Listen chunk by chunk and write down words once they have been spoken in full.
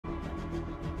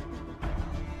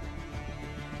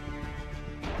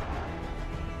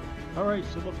Alright,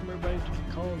 so welcome everybody to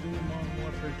the Call of Duty Modern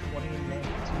Warfare 2019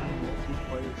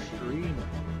 multiplayer stream.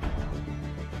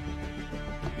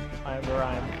 I'm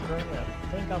currently, I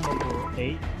think I'm level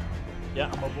 8. Yeah,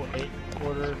 I'm level 8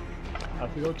 quarter.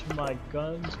 If we go to my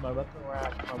guns, my weapon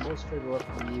rack, my most favorite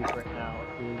weapon to use right now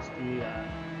is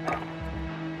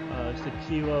it's the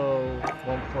Kilo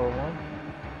 141.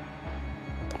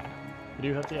 I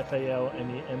do have the FAL and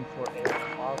the M4A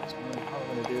box. What I'm probably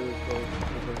going to do is go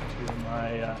over to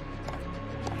my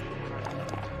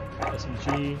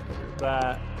SMG,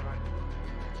 that.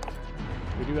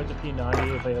 We do have the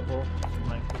P90 available, so we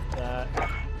might get that.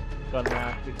 Gun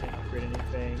rack, we can't upgrade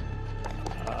anything.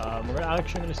 We're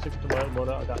actually going to stick with the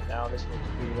motor I got now. This works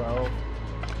pretty well.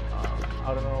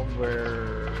 I don't know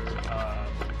where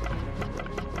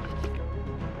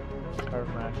our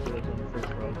match is on the free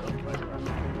throw.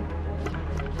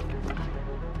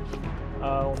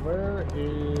 Where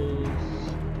is...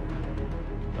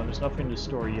 Oh, there's nothing to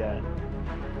store yet.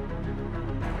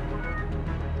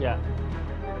 Yeah.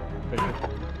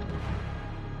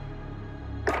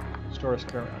 Store is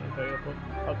currently unavailable.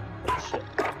 Oh, shit.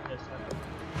 Yes,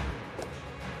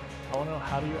 I want to know,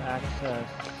 how do you access...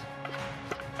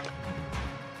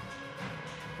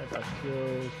 I got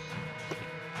kills.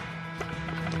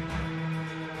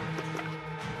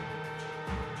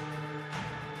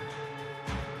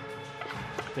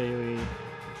 Daily.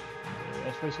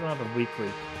 I suppose we don't have a weekly.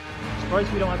 I'm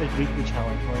surprised we don't have a weekly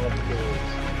challenge. We only have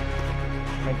dailies.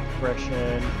 Rank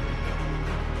progression.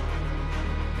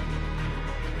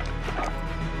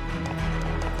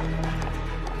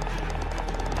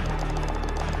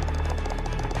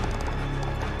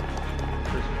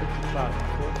 There's 55.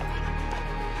 Cool.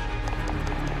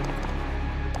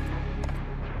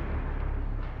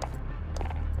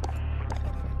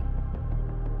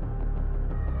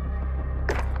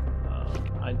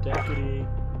 Identity,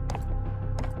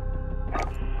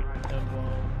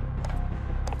 emblem.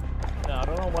 Now, I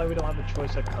don't know why we don't have a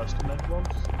choice at custom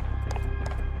emblems.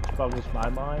 Which boggles my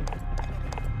mind.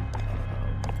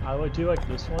 I would do like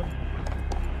this one.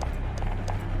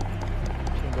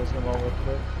 Which goes in well with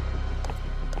it.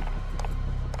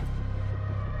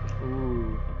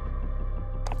 Ooh.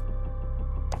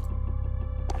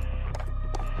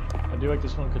 I do like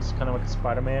this one because it's kind of like a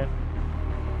Spider-Man.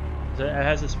 It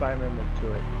has a Spider-Man look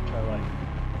to it, which I like.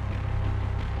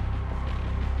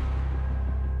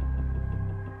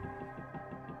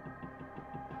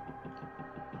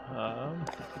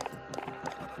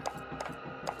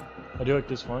 I do like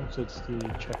this one, so it's the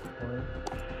checkpoint.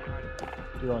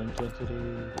 Dual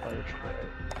intensity, fire spray,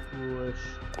 foolish,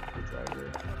 the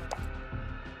driver.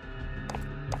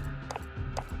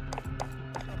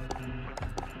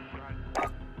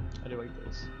 I do like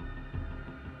this.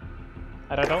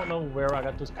 And I don't know where I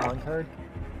got this con card.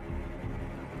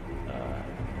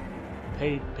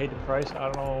 Paid the price.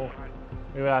 I don't know.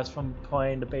 Maybe that's from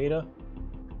playing the beta.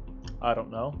 I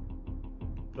don't know.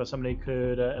 But if somebody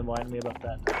could enlighten me about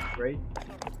that, that'd be great.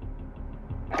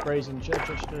 Sprays and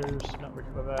registers. Not ready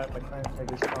for that. My clan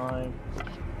tag is fine.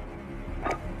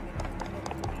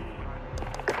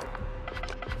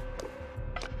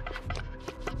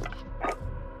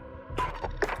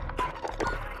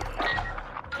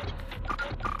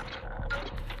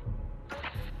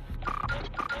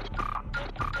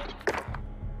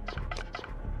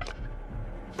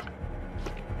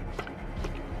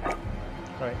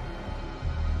 Right.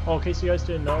 Oh, in case you guys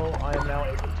didn't know, I am now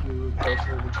able to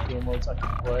filter which game modes I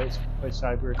can play. So we can play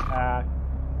Cyber Attack,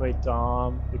 play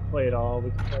Dom, we can play it all, we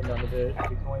can play none of it.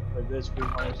 We can only play this if we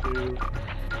wanted to,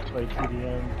 play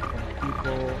TDM,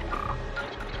 people,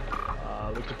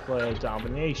 we could play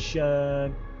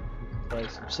Domination, we can play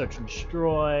some Search and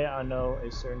Destroy. I know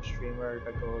a certain streamer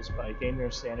that goes by Gamer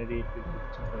Sanity who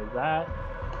could play that.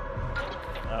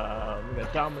 We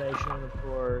got Domination, of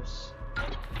course.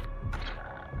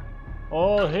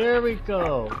 Oh, here we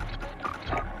go.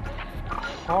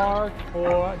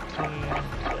 Hardcore team.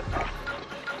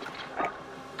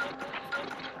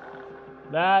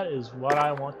 That is what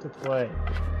I want to play.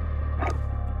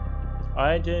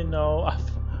 I didn't know. I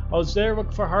was there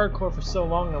looking for hardcore for so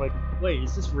long. I'm like, wait,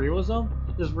 is this realism?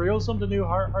 Is realism the new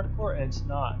hardcore? And it's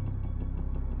not.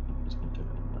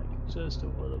 Like just a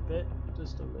little bit.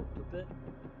 Just a little bit.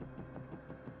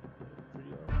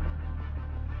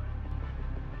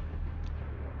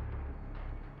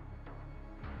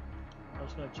 I'm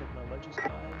just gonna check my legends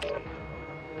guide.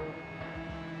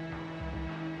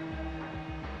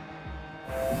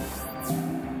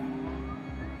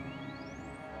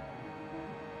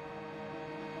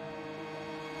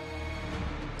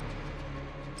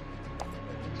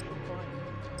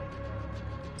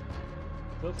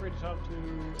 Feel free to talk to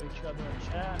each other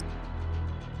in chat.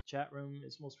 Chat room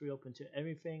is mostly open to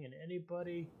everything and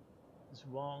anybody, as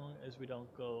long as we don't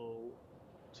go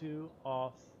too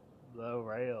off the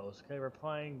rails. Okay, we're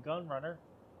playing Gunrunner.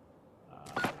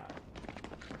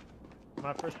 When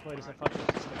I first played this, I thought this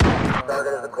was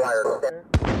Target is acquired.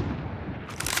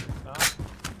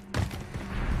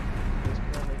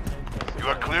 You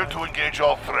are clear to engage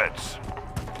all threats.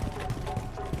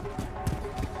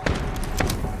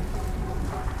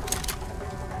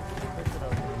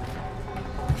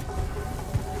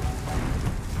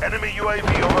 Enemy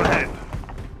UAV overhead.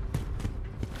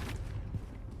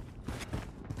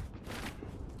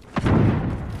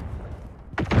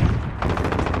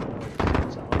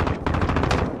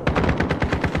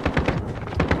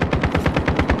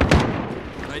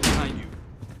 Right behind you.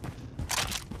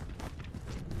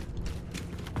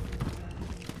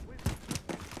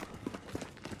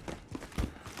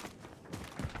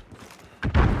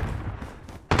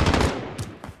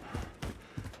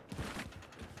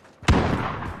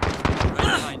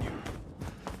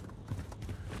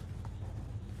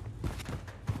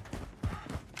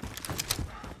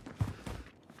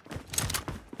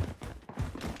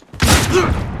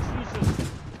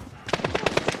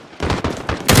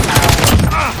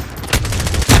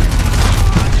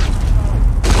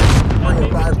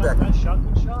 That shot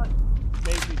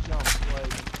made me jump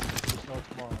like there's no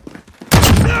tomorrow.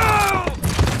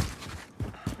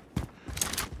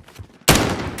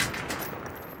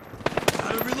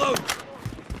 Gotta reload.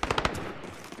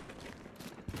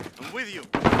 I'm with you.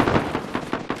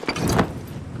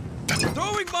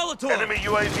 Throwing Molotov. Enemy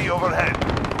UAV overhead.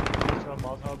 So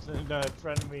Molotovs in the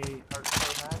friendly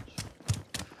hardcore match.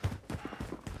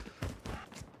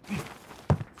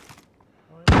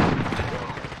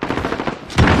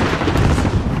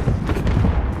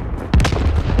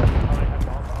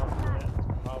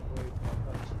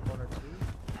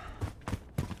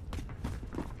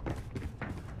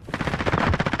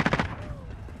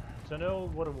 So I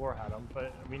know World of War had them,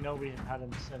 but we know we had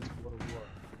them since World of War.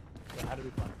 So how do we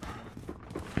find them?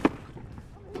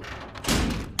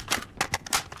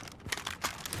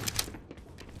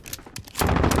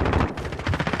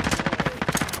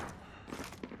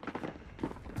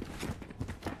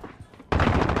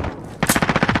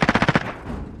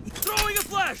 Throwing a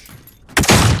flash.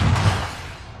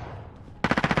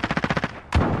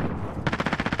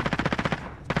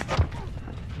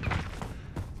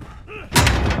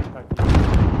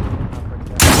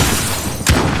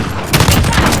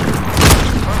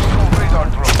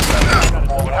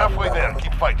 We're halfway there.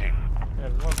 Keep fighting. Yeah,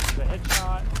 one for the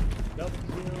headshot, double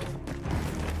kill.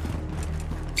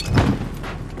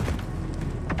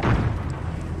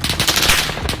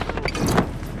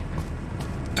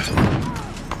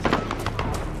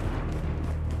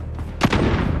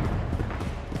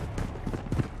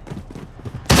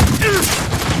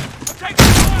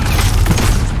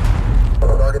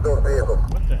 Target those vehicles.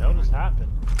 What the hell just happened?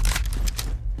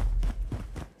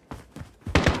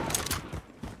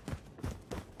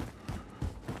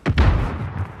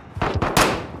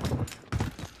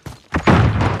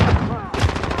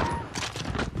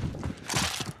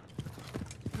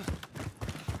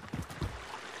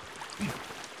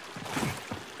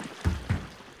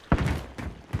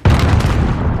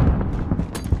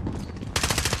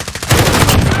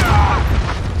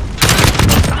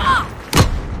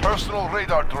 Personal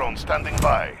radar drone standing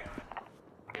by.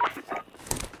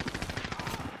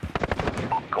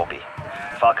 Copy.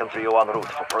 Falcon 301 en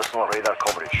route for personal radar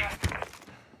coverage.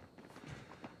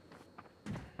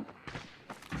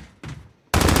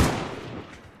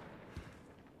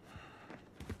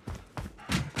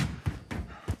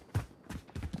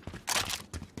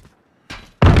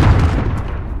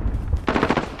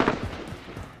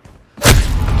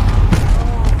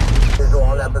 Visual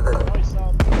on that position.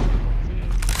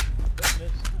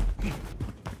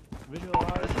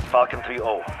 Visualize. Falcon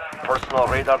 3-0. Personal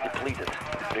radar depleted.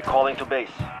 Recalling to base.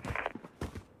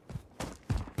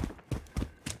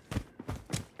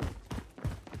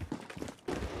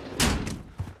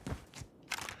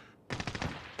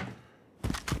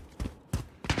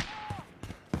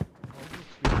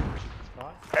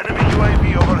 Enemy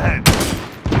UAV overhead.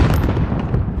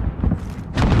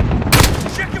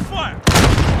 Check your fire.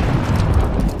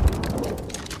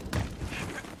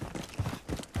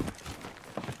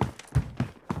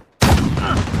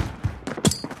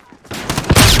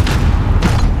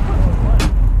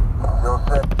 You're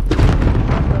set.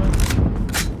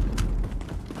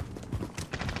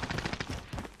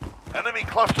 Enemy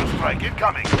cluster strike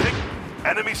incoming.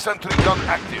 Enemy sentry gun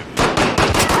active.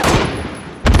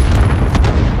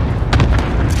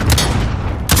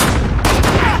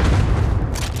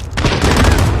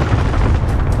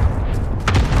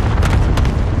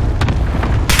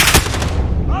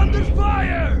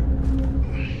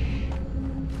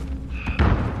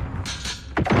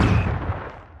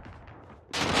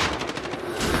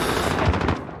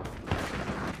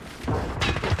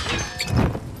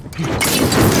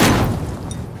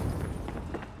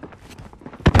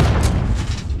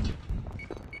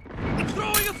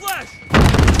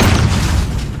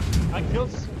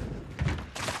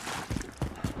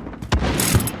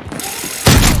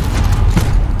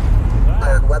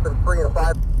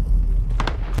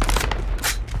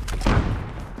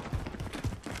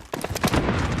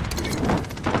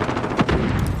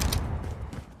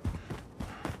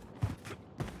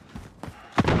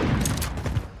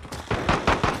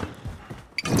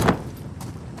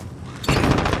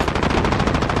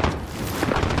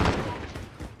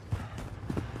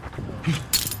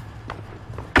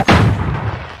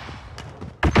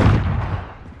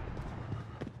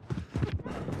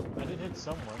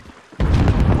 someone.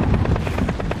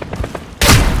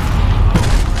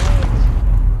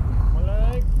 My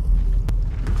leg.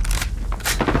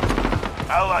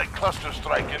 Allied cluster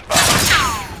strike inbound.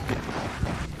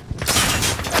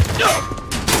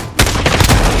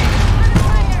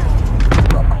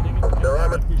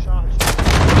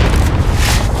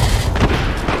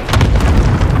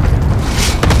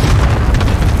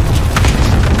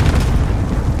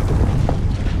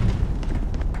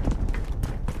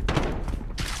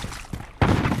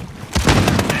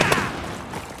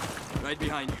 Right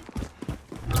behind you.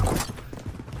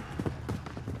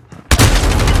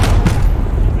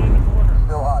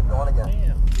 Still hot, going again.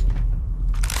 Damn.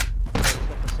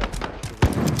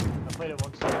 I played it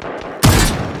once.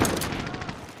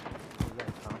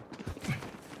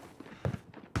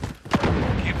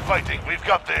 Keep fighting, we've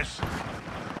got this.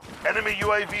 Enemy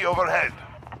UAV overhead.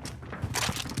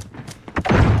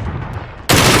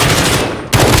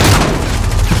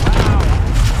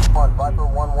 One, Viper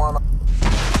 1-1.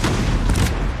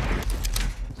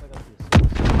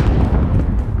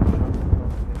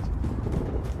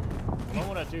 What I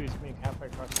want to do is make halfway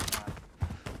across the map.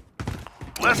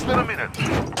 Less than a minute.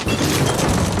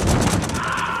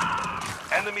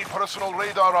 Enemy personal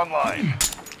radar online.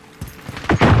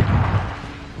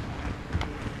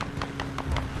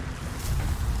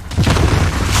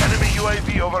 Enemy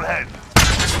UAV overhead.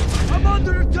 I'm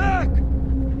under attack!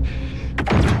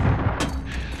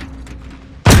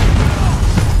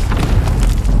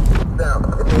 Down.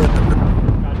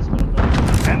 God, it's gonna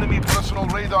go. Enemy personal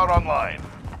radar online.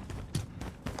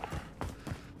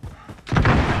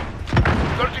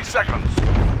 30 seconds.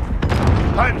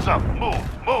 Time's up.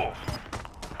 Move, move.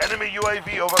 Enemy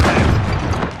UAV overhead.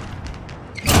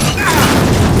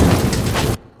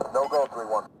 No go,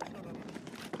 3-1.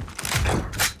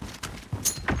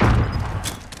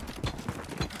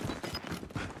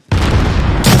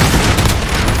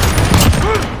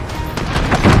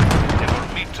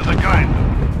 Never meet to the grind.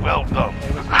 Well done.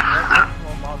 It was a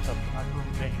small mountain. I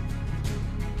couldn't think.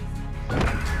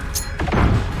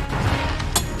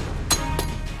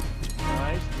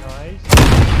 Nice, nice.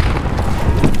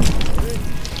 Good.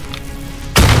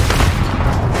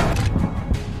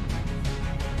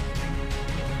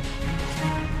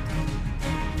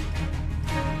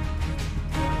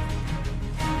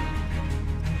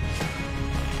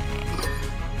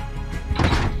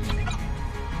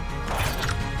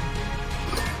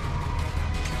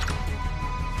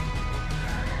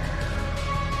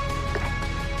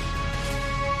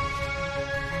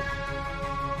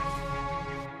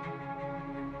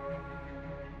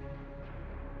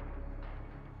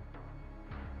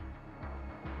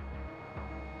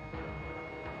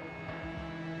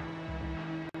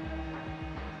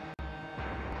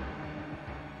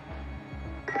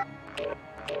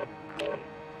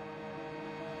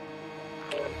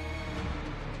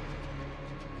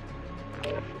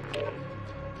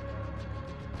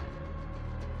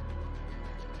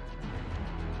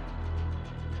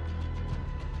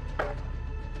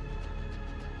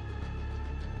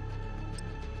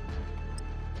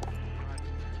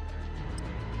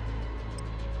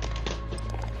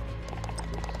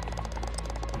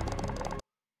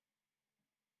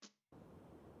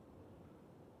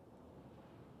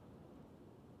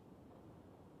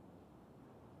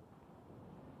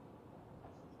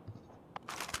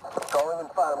 Calling in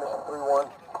fire, mission 3-1.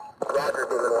 Roger,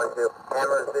 Demon 1-2.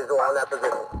 Hammer is visual on that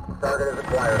position. Target is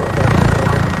acquired.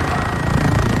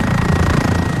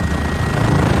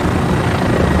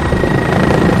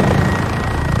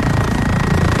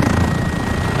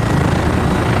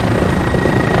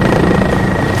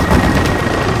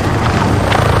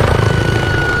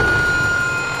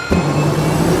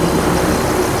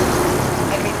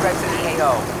 Enemy threats at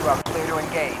EAO. You are clear to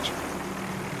engage.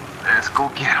 Let's go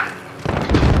get him.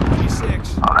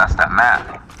 G6. Oh, that's that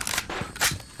map.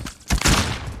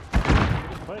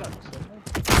 Played on this, didn't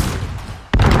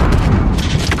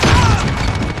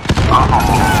Oh,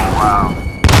 wow.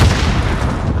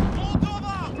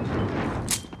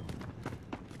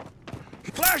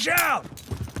 Flash out!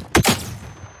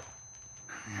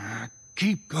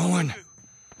 Keep going.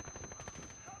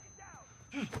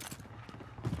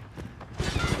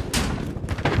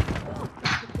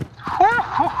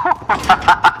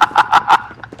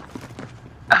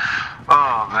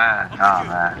 Oh, man. Oh,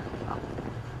 man.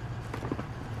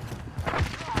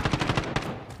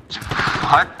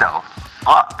 What the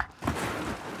fuck?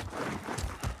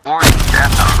 40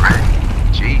 deaths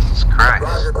already. Jesus Christ.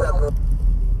 Roger, 7.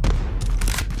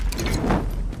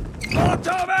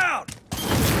 Molotov out!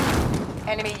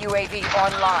 Enemy UAV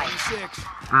online. G6.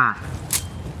 Hmm.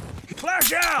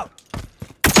 Flash out!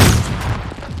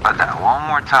 But that one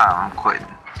more time, I'm quitting.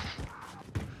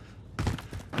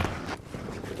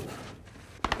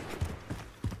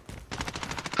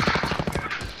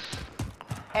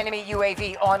 Enemy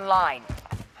UAV online.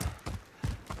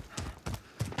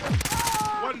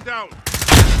 One down.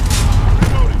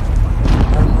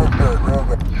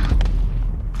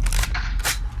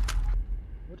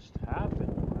 What just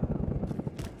happened?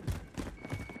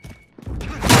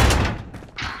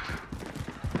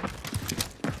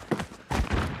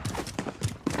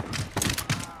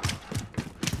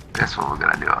 That's what we're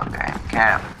gonna do all game.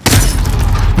 Camp.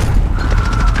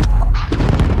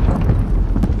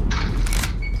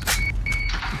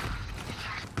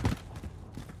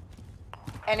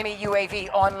 Enemy UAV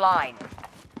online.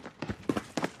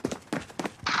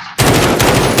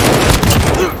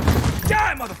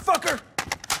 Die, motherfucker!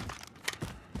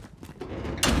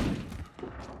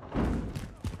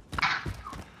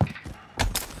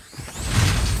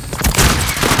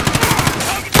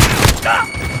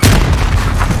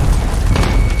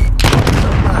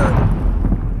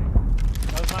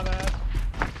 That was my bad.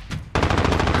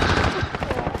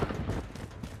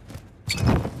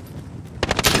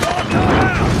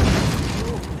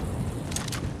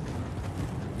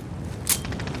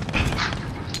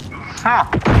 Huh.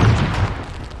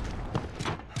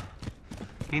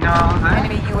 You know that?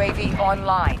 Enemy UAV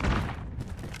online.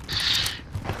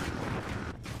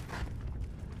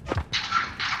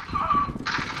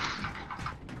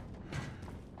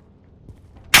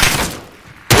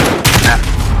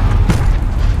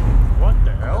 What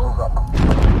the hell?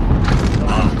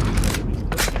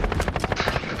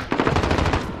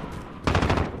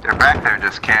 They're back there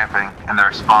just camping in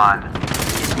their spawn.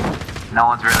 No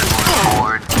one's really moving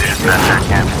forward. They're just back there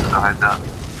camping, so heads up.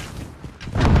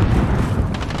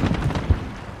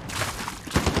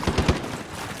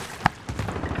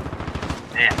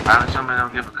 Man, finally somebody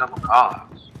don't give a couple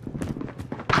calls.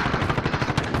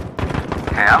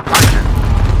 Hey, I'm pushing.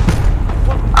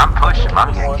 I'm pushing.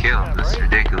 I'm getting killed. This is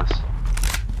ridiculous.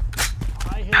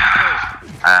 I hit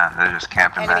first. They're just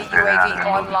camping Enemy back there now. UAV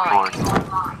They're moving online.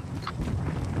 forward.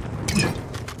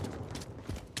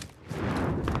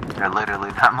 They're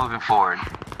literally not moving forward.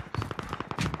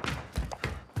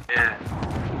 Yeah.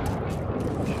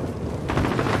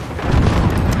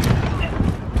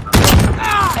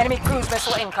 Enemy cruise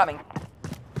missile incoming.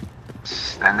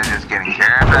 Then they're just getting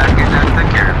care package after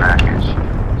care package.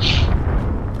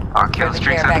 Or kill the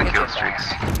streaks care after package kill in there.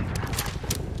 streaks.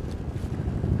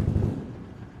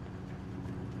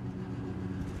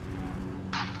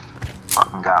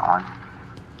 Fucking got one.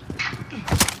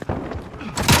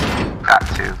 Got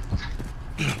two.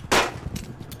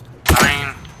 I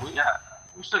mean,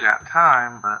 we still got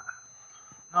time, but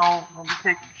no, we'll be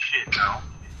taking shit now.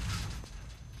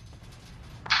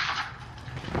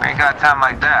 We ain't got time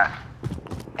like that.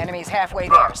 Enemy's halfway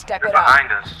there. Step They're it up.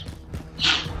 behind us.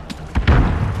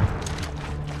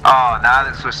 Oh, now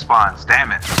this was spawns.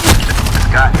 Damn it.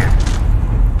 Just got here.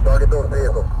 Target those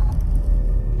vehicles.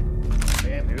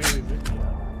 Damn, maybe we did.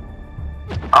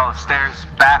 Oh, stairs,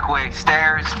 back way,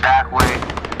 stairs, back way.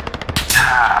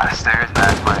 Ah, stairs,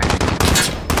 back way.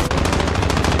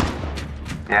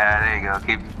 Yeah, there you go.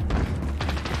 Keep.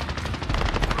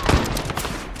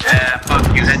 Yeah, fuck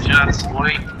you, headshots,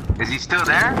 boy. Is he still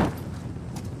there?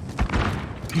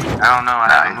 I don't know, I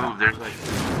Nah, haven't moved. There's like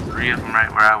 3 of them right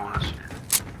where I was.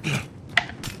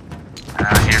 And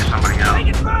I hear somebody else.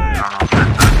 I don't know if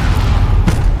that's us.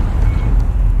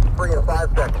 3 in 5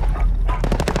 seconds.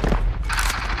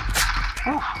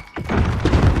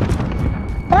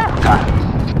 God.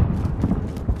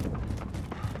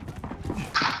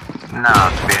 Nah,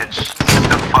 bitch. Sit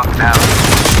the fuck down.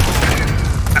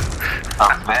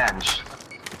 Avenge.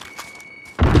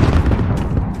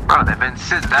 Bro, they've been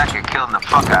sitting back and killing the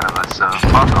fuck out of us, so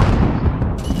fuck them.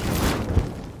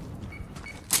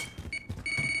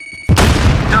 I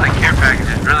feel like care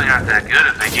packages really aren't that good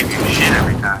if they give you shit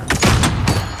every time.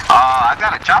 I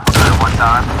got a chopper gunner one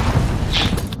time.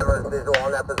 Cameras visual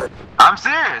on that position. I'm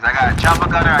serious. I got a chopper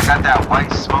gunner. I got that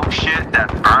white smoke shit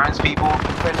that burns people.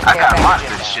 I got lots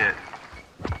of shit.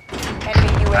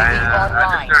 Enemy UAV I just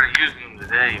online. started using them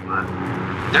today, but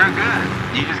They're good.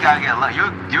 You just gotta get lucky.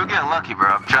 You'll get lucky,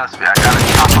 bro. Trust me. I got a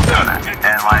chopper gunner,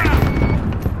 and like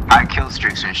I kill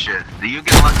streaks and shit. You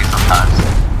get lucky sometimes.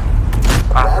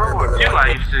 on World War II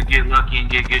I used to get lucky and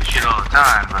get good shit all the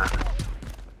time, but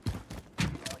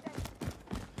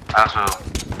also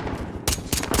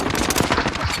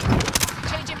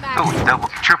Oh, double,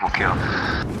 triple kill.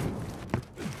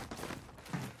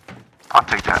 I'll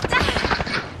take that.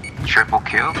 Triple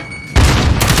kill.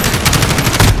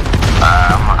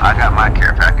 I got my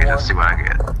care package. Let's see what I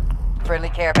get. Friendly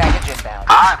care package inbound.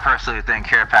 I personally think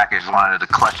care package is one of the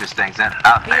clutchest things out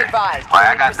Be there. advised, Like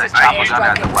I got the friendly chopper gun,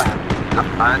 I got precision the what? The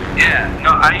front. Yeah,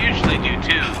 no, I usually do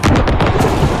too.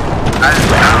 I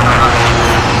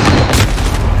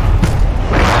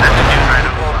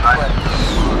don't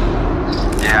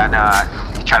know. Yeah, I know.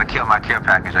 He tried to kill my care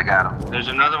package. I got him. There's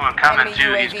another one coming Enemy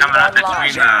too. He's UAV coming up online.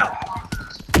 between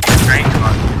the train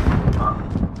spots.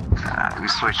 We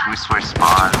switched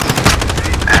spawns.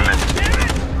 Damn it.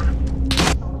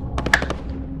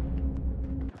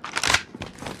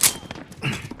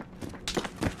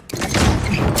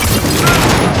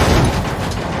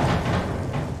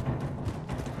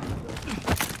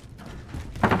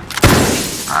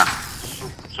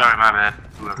 Sorry, my bad.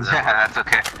 Whoever that Yeah, that's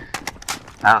okay.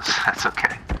 That's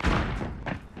okay.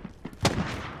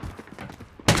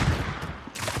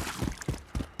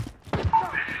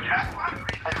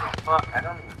 Fuck, I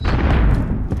don't even.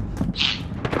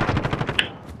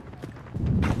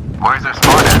 Where's their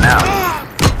spawn at now?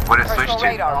 What it switched Personal to?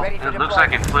 radar ready for It looks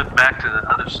like it flipped back to the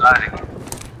other side again.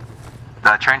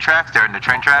 The train tracks? They're in the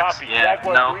train tracks? Yeah,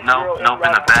 no, in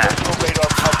the back.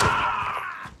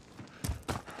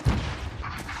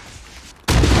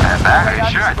 Are you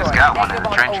sure? I just got one in the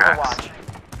train tracks.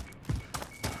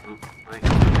 Oop, wait.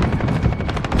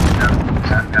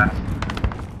 Yeah.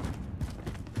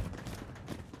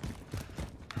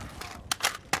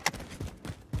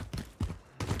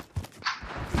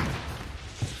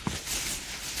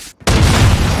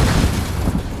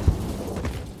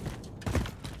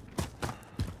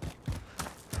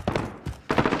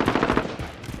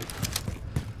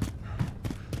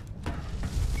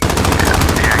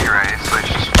 Yeah, you're right. It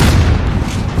switched.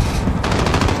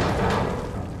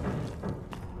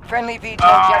 Friendly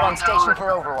VTOL jet on station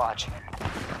for Overwatch.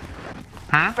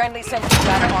 Hmm? Friendly sentry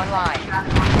gun online.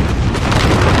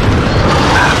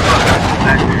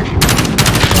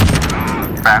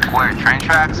 Back where? Train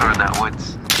tracks or the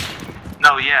woods?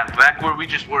 No, yeah, back where we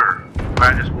just were. Where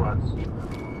I just was.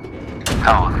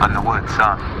 Oh, in the woods,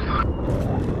 huh?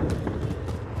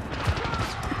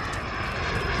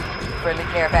 Friendly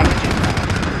care package inbound.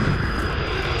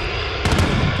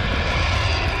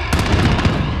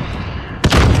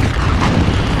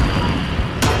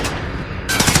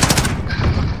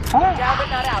 Down but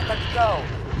not out. Let's go.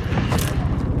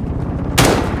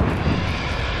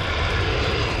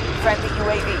 Friendly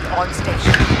UAV on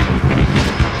station.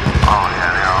 Oh,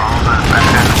 yeah, they're all back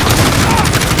there.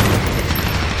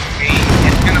 Hey,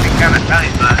 it's gonna be kind of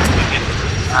tight, but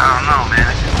I don't know,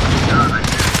 man.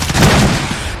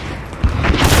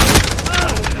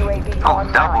 Friendly UAV Oh,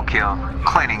 online. double kill.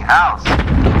 Cleaning house.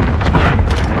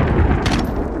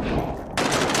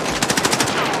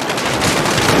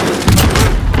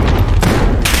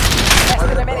 Less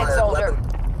than a minute, soldier.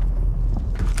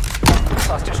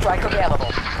 Cluster strike available.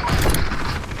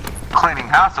 Cleaning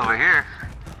house over here.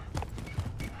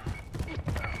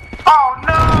 Oh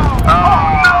no!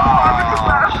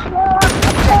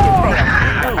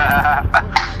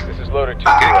 This is loader 2.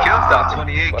 Good kills though.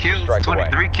 28 Let's kills, strike away.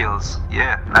 23 kills.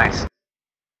 Yeah, nice.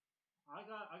 I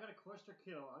got a cluster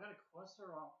kill. I got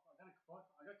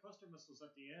cluster missiles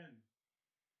at the end.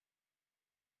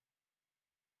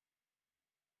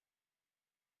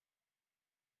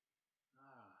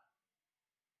 Ah.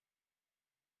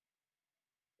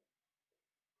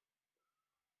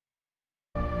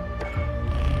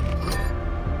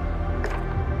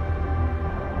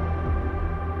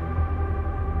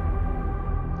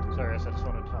 Sorry, I just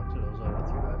want to talk to those other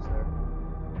two guys there.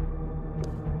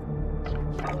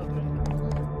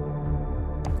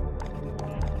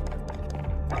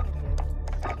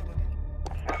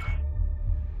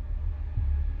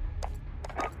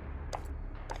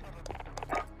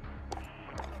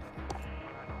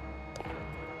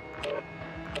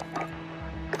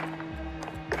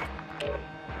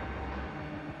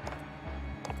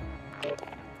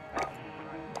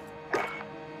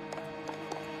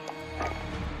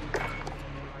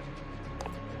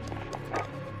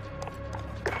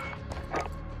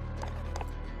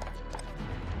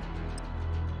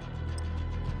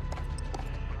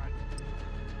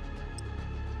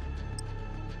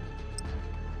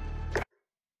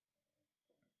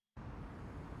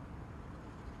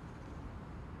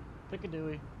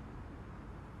 Pickadooey.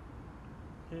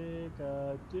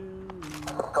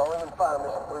 Pickadooey. Calling in fire,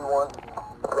 mission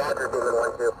 3-1. Roger, Demon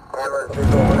 1-2. Hammer is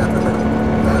visual on that position.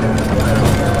 Target is acquired on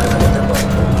standby ready to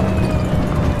deploy.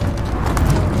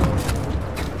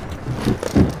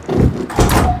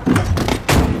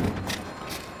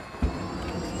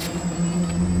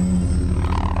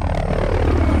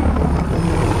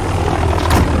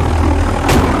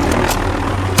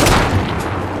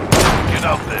 Get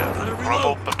out there.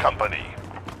 Promote the company.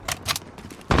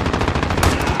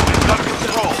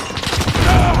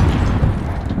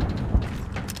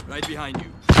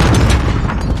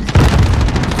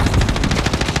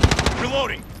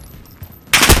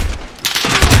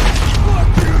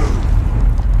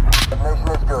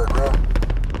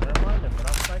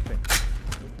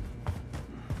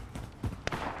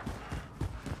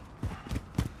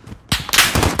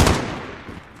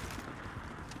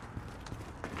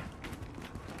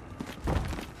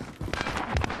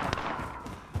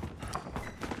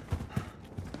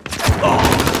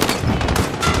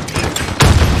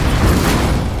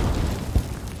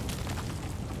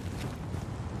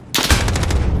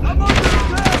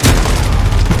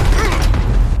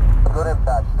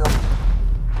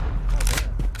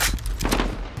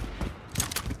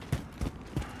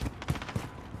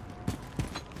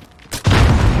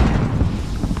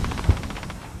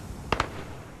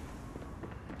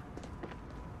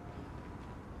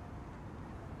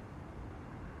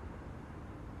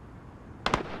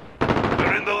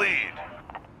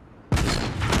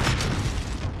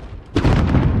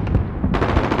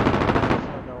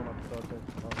 okay.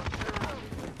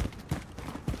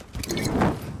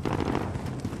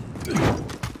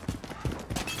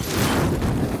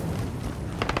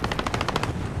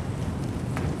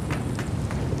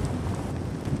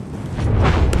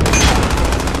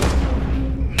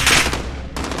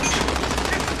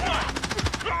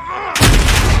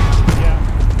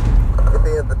 Get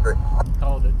the infantry.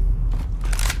 Called it.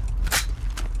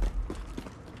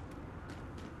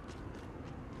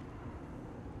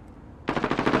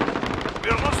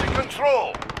 We're losing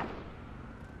control.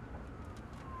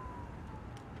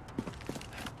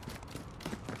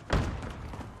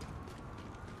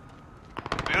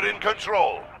 We're in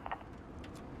control.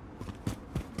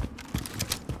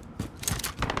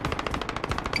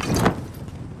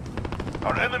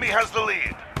 Our enemy has the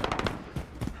lead.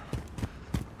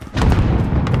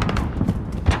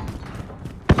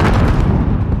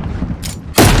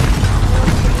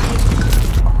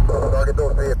 Target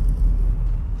those vehicles.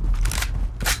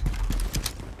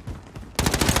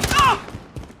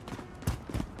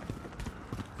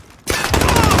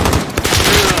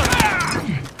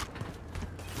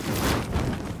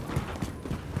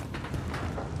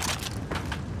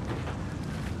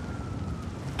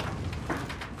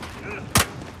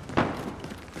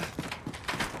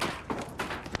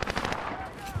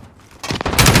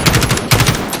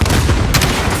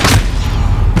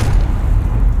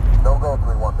 Don't go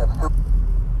 3-1. That's two.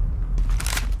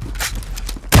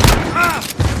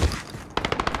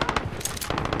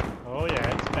 Oh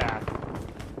yeah, it's back.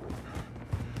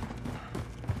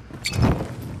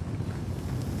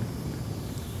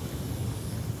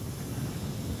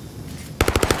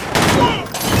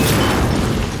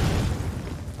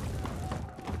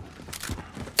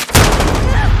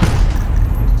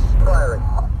 Firing.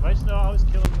 Nice to know I was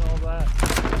killing all that.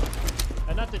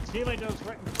 And not the teammate that was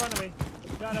right in front of me.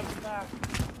 The guy that was back.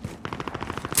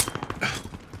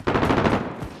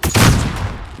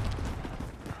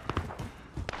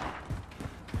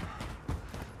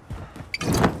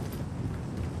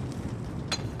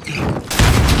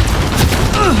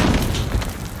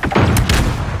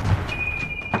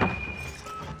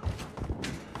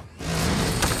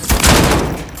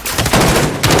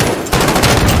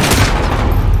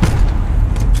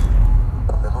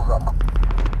 Missiles up.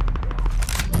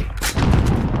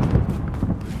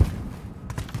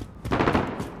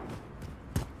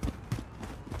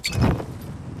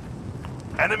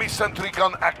 Enemy sentry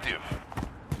gun active.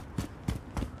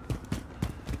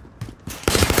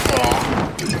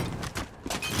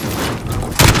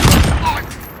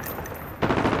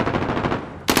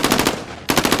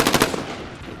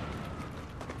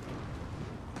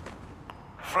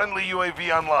 Friendly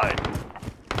UAV online.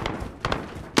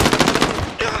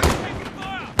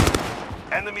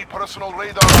 Enemy personal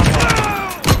radar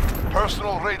online.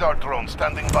 Personal radar drone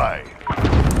standing by.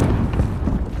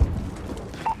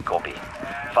 Copy.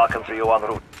 Falcon 301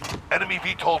 route. Enemy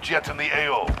VTOL jet in the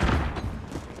AO.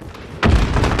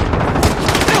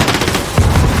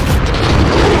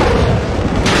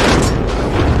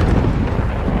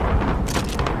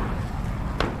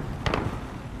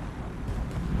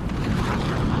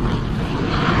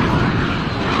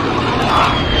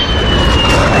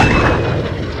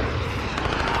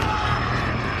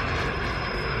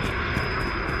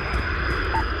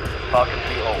 Falcon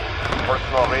 3-0.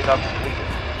 Personal radar completed.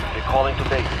 Recalling to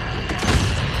base.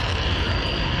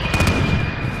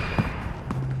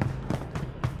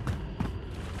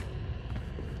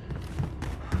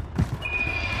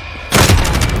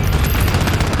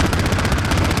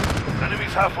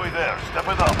 Enemy's halfway there. Step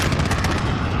it up.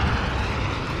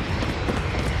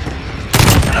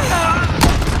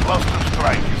 Cluster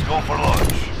strike is go for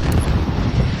launch.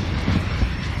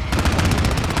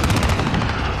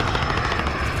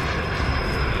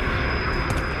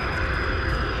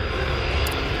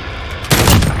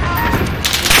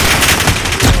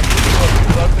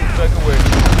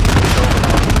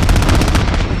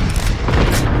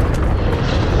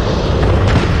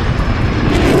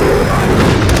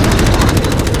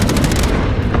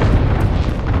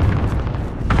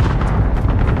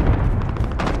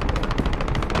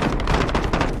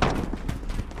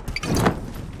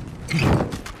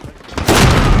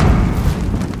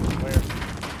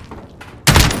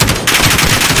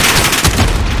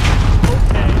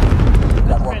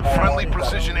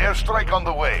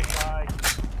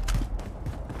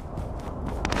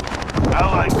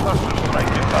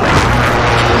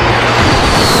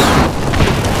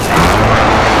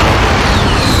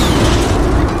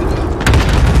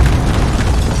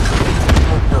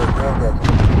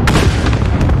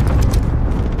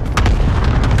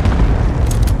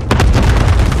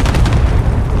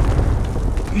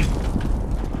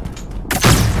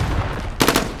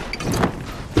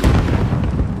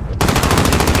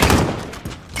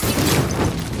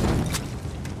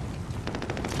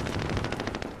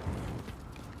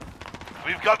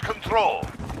 got control.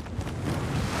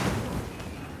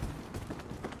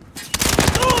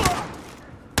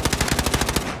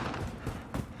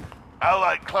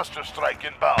 Allied cluster strike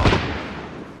inbound.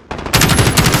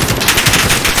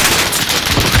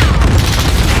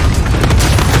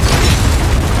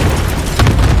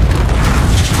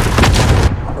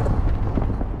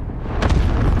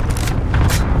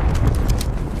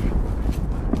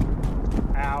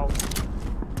 Ow.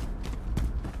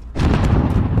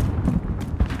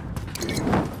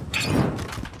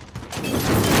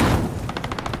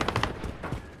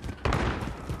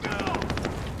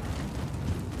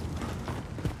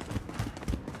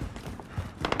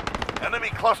 Enemy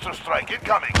cluster strike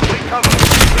incoming. Take cover.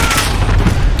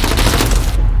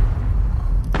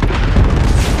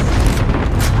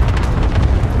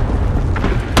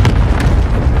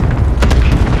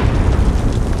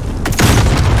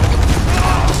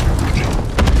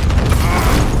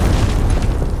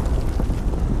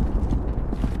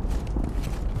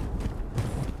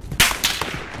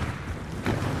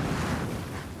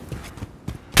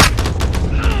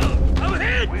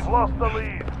 We've lost the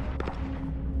lead.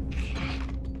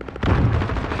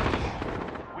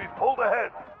 We've pulled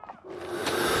ahead.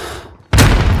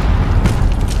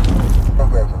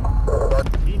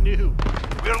 He knew.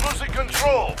 We're losing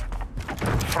control.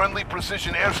 Friendly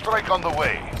precision airstrike on the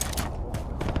way.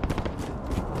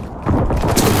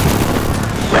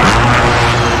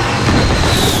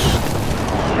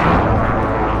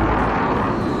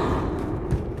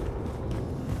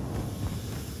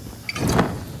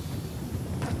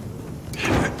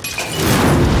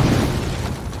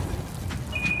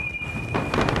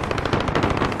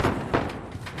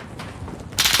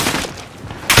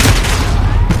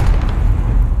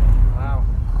 Wow.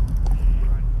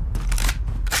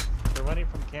 They're running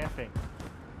from camping.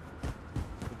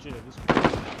 Legit, at this point.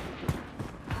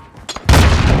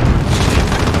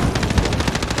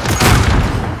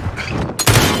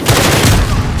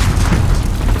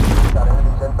 Got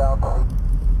enemies inbound.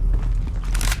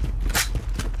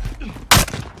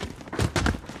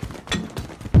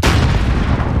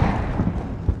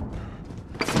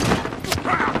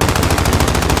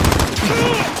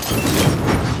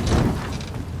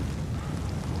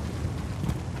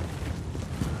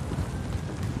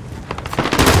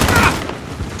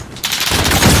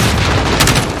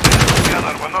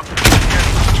 Together, we're not yet.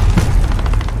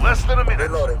 Less than a minute.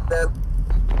 Reloading. Stand.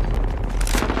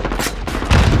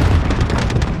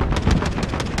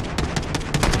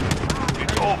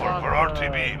 It's over for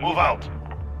RTB. Move out.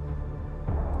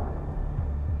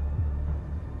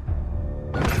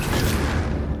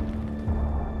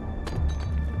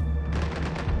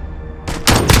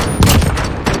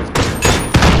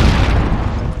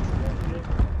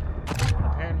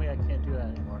 Apparently I can't do that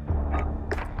anymore.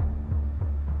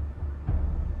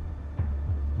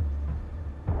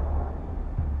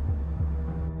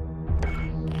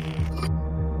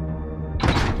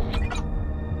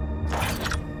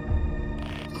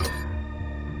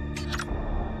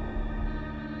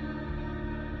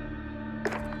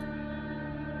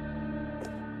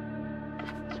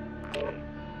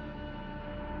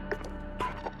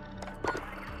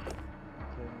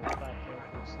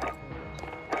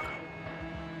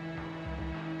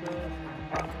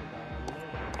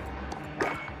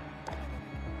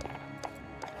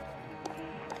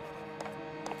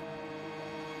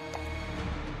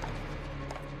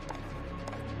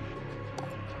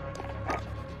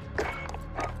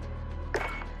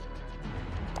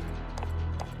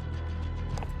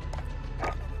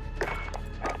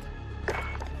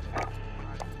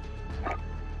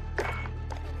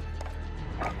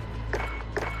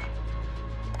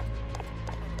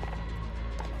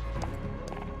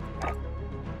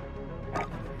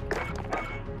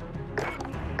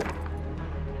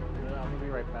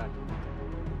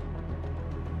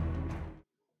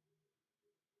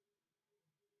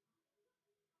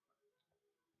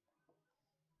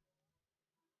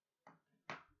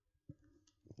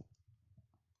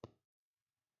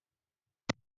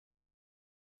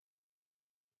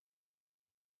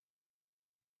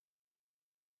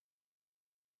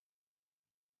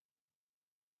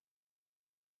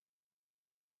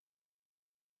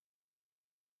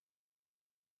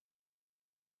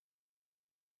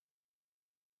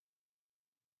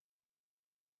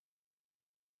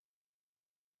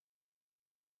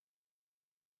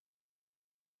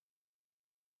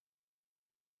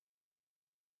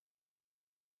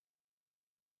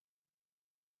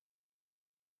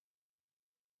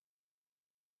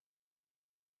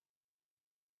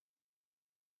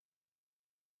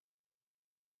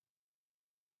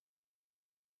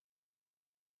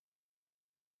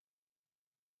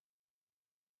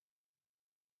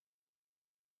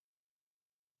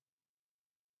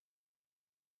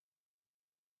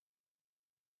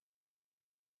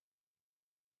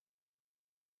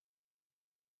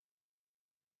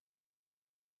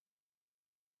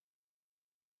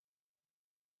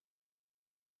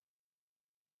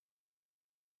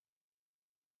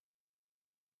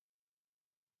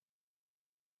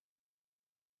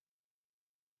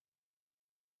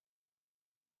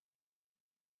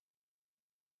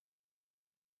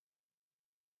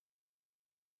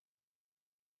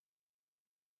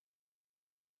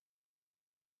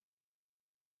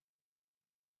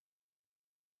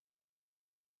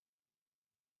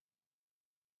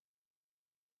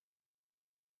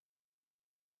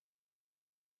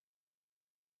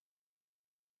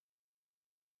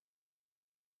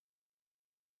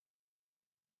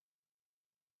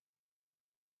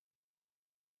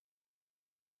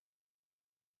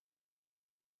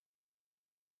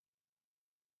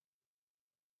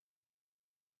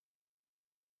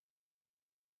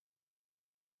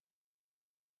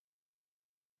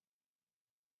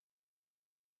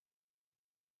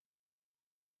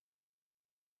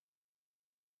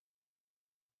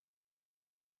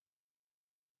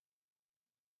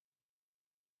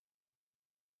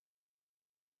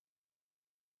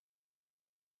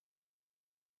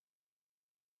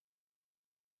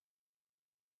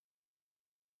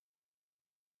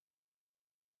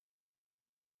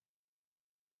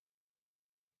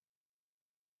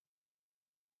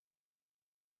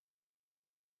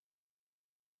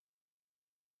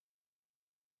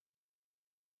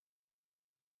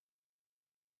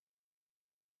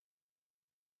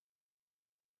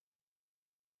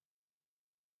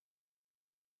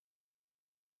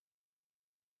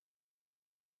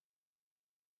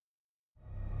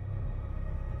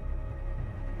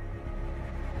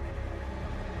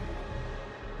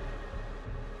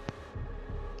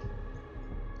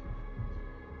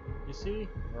 see,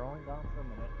 we're only gone for a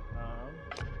minute.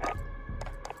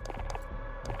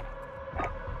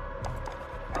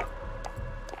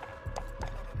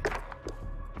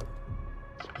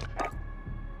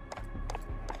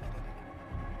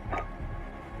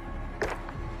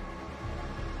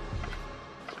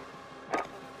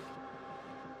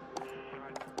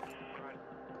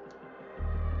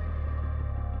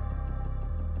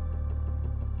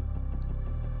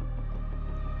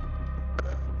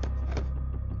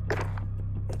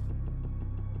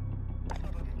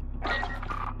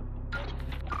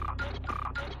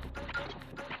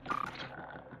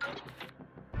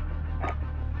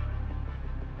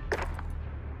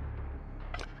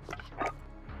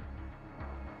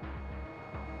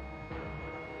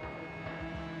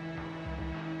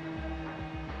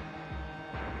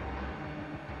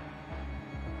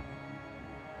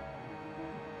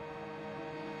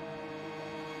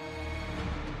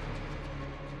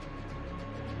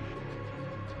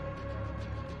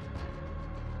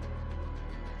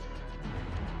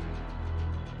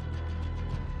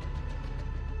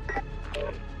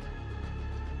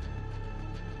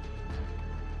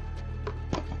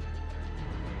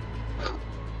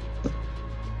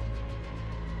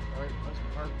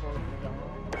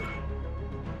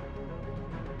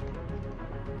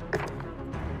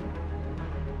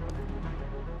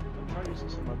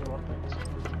 Some other weapons.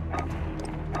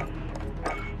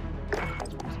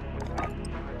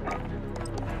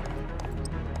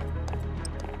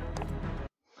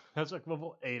 That's like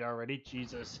level 8 already,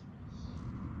 Jesus.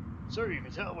 So you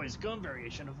can tell by his gun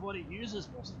variation of what he uses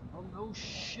most of the time. Oh no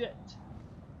shit.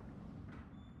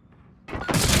 We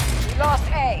lost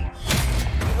A.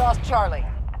 We lost Charlie.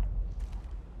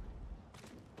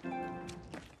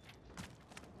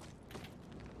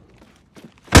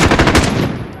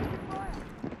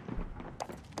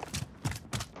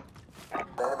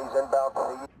 Enemies inbound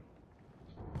from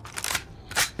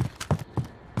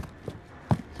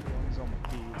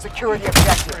the Secure the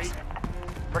objectives.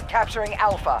 We're capturing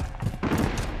Alpha.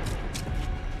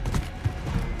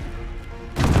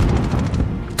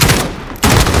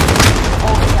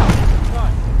 Holding out.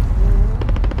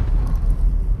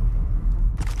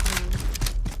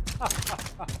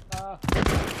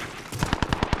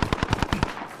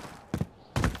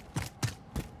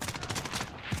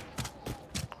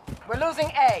 We're losing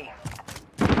A.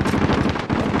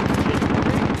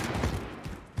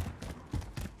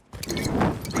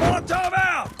 Molotov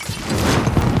out!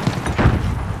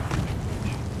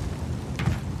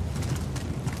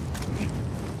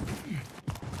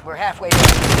 We're halfway there.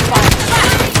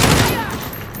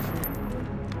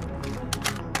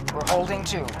 We're holding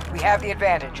 2. We have the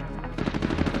advantage.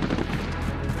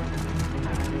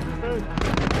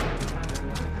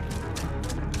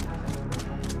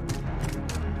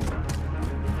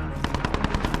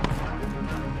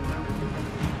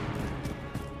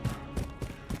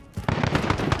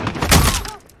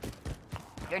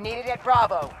 You're needed at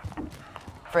Bravo.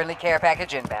 Friendly care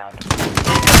package inbound.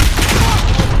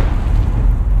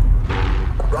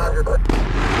 Roger.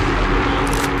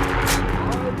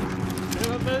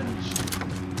 Damage!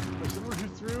 For someone who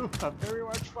threw a very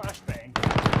large flashbang.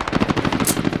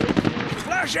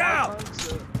 Flash out!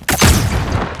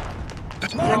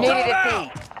 You're needed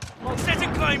at B. Set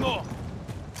a claymore!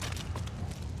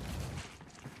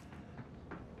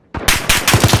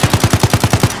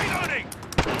 Reloading!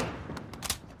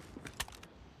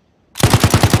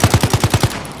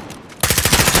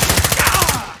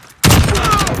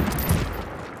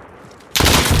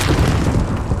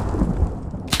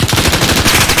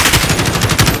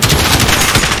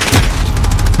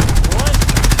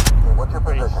 What's your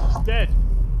position? He's dead.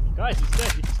 Guys, he's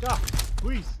dead. He can stop.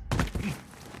 Please.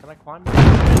 Can I climb?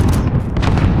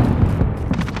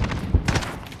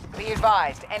 Be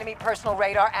advised, enemy personal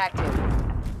radar active.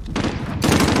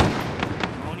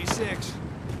 Only 6.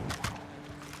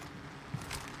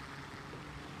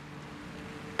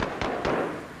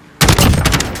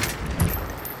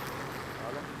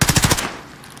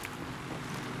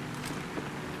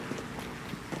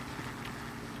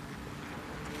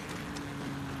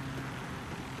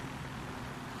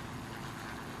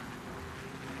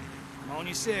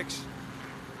 Only 6.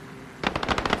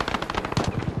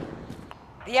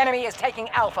 The enemy is taking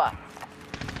Alpha.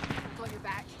 Got your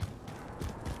back.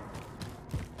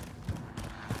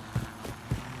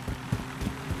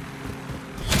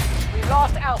 We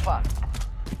lost Alpha.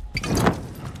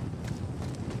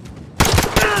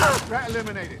 Threat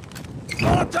eliminated.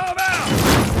 Molotov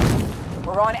out!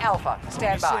 We're on Alpha.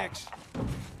 Stand by. 6.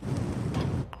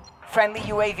 Friendly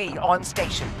UAV on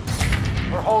station.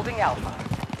 We're holding Alpha.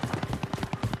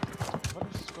 What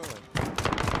is this score?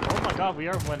 Oh my god, we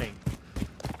are winning.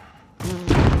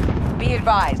 Be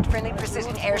advised, friendly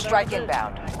precision airstrike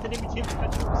inbound. Didn't even keep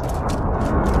catching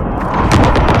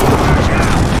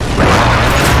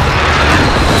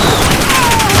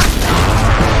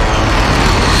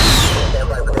Stand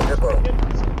by for major blow.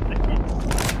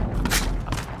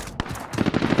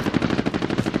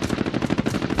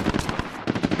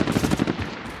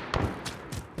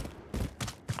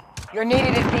 You're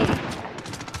needed at B.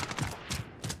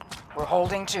 We're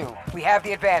holding 2. We have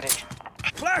the advantage.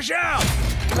 Flash out!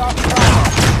 Drop Bravo.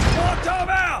 Molotov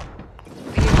out!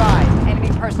 Be advised, enemy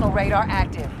personal radar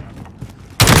active.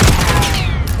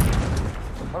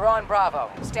 We're on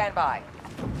Bravo. Stand by.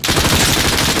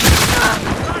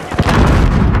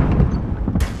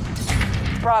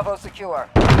 Bravo secure.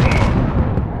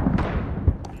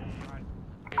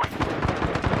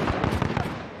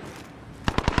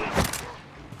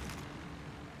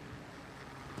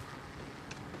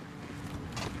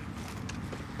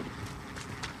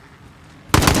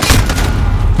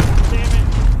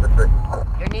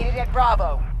 You're needed at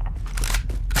Bravo.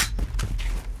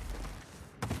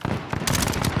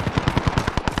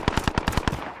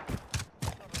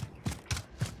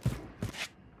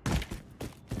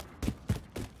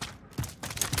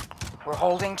 We're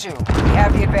holding 2. We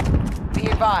have the advantage. Be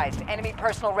advised, enemy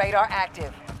personal radar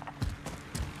active.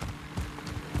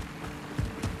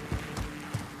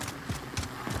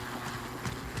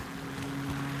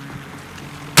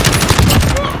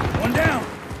 One down!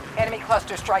 Enemy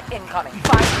cluster strike incoming.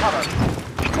 Find cover.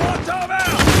 Molotov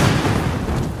out!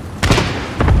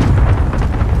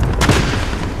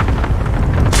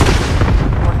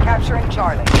 We're capturing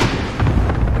Charlie.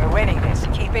 We're winning this.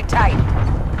 Keep it tight.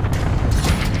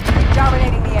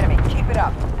 Dominating the enemy. Keep it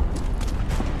up.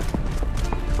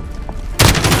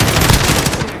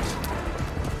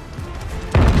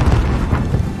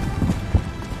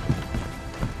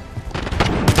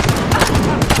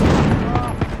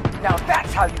 Now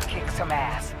that's how you kick some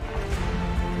ass.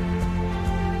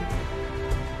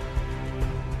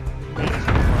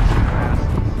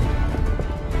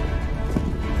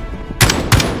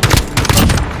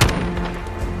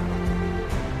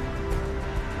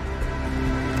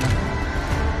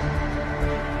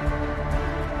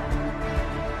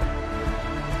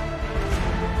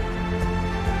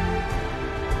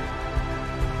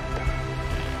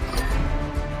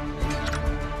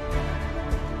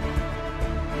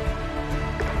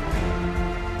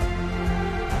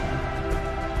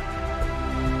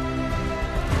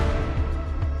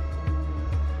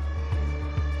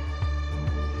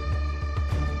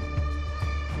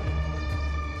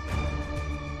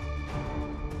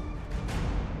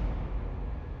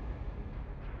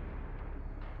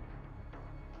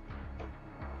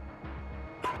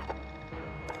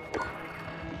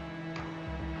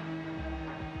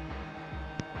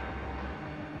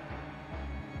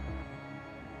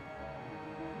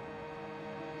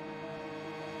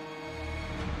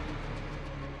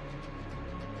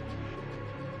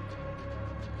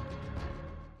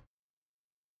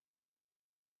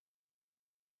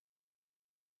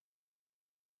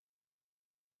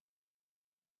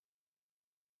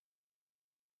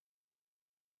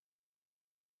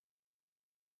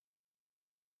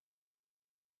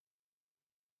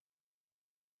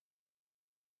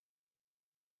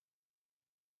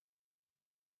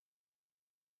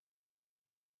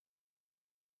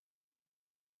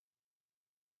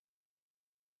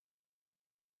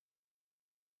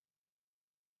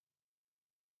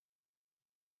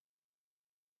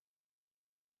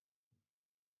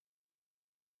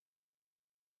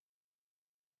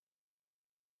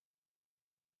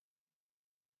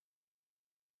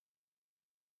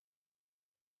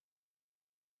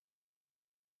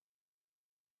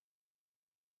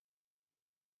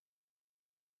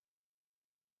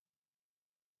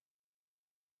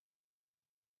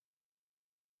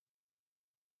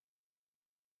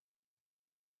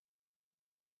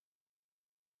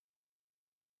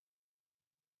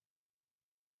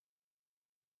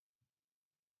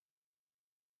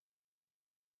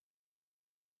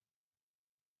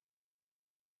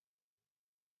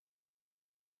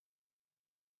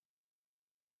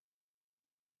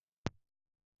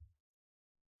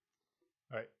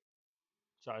 Alright.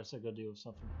 Sorry, I just gotta deal with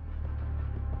something.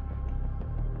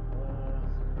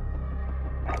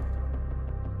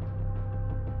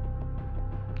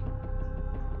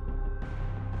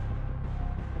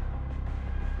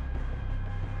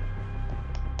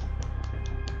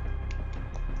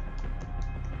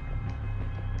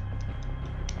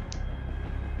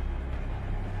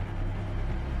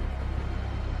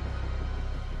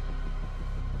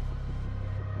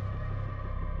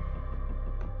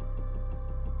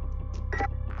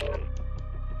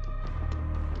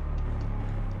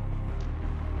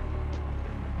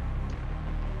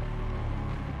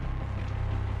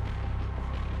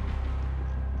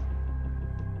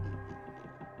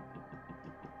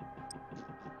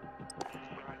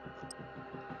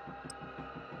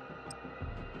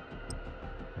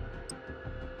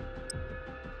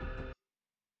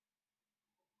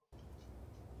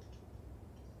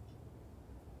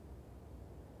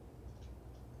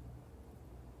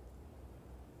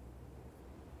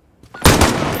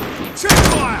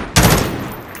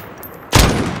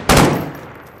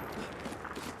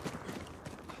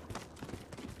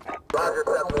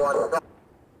 3-1.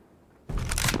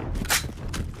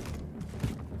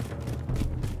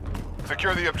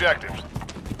 Secure the objectives.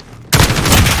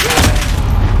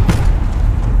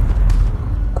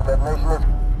 Detonation is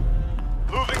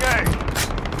Losing A.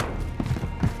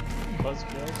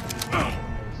 Buzzkills.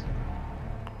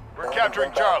 We're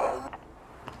capturing Charlie.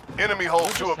 Enemy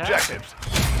holds 2 objectives.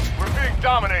 We're being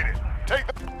dominated. Take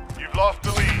the... You've lost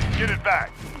the lead. Get it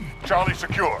back. Charlie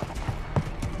secure.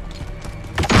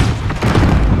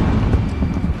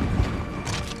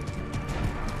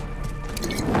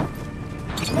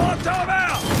 Molotov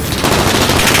out!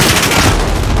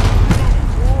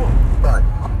 done.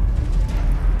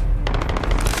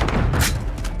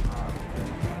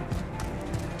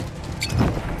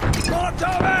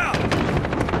 Molotov out!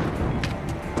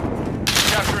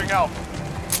 Capturing Alpha.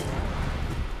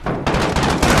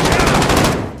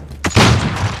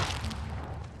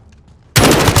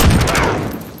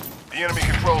 The enemy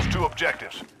controls 2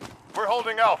 objectives. We're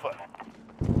holding Alpha.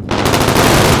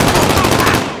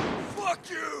 Fuck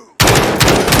you!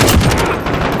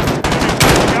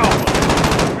 Alpha.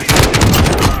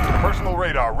 Personal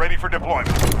radar ready for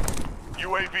deployment.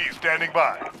 UAV standing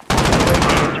by.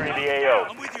 Entering the AO.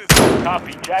 I'm with you.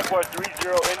 Copy. Jaguar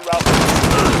 3-0 en route.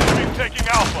 Enemy taking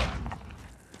Alpha.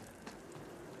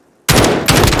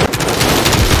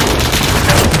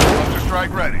 Cluster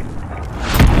strike ready.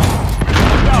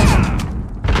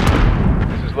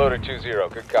 This is loader 2-0.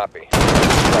 Good copy.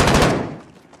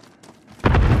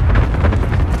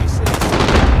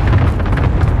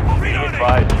 Be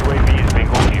advised, UAV is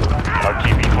bingo fuel.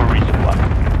 RTB for resupply.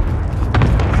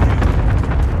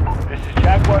 This is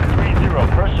Jaguar 3-0.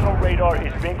 Personal radar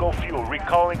is bingo fuel.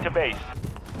 Recalling to base.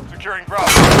 Securing Bravo.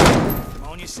 I'm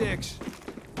on your 6.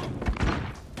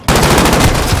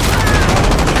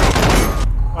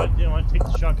 I didn't want to take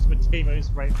the shot because my teammate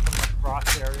is right from the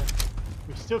cross area.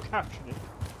 We still captured it.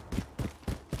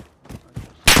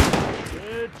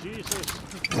 Good Jesus.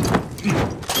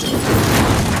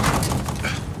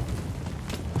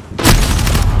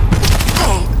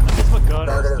 I guess my gun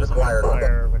Target doesn't acquired.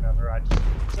 fire or whatever. I just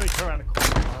so you turn around the corner.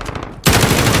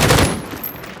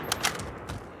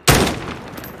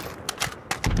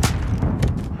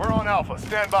 We're on Alpha.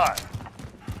 Stand by.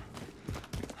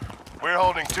 We're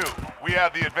holding 2. We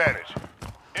have the advantage.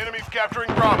 Enemies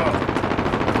capturing Bravo.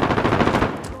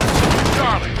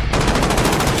 Charlie.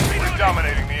 We're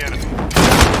dominating the enemy.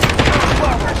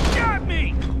 Shot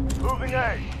me! Losing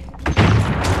A.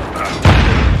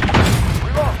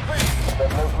 We lost B.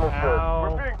 Ow.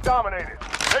 We're being dominated.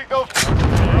 Take those.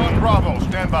 We're on Bravo.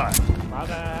 Stand by. My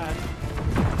bad.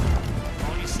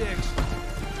 I'm on your 6.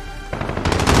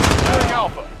 Securing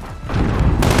Alpha.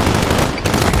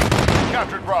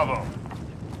 Captured Bravo. We're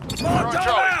on Molotov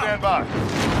Charlie. out! Stand by.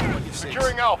 I'm on your 6.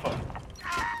 Securing Alpha.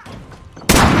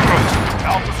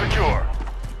 Alpha secure.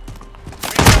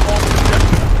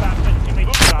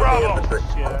 Bravo.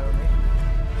 Shit out of me.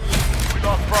 We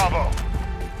lost Bravo.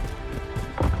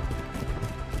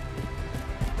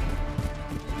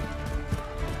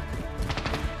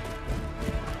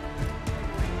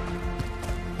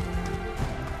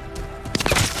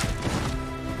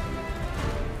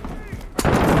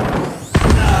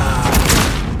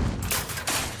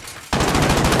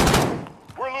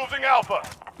 We're losing Alpha.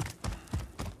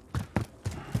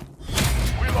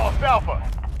 We lost Alpha.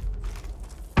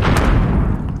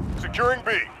 Securing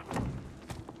B.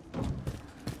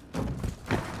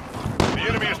 The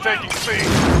enemy is taking C.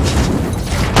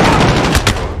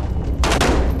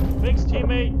 Thanks,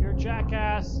 teammate. You're a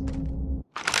jackass.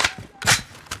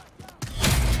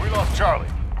 We lost Charlie.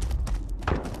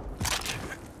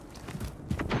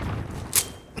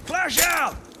 Flash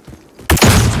out!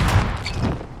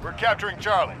 We're capturing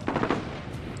Charlie.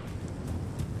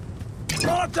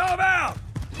 Molotov out!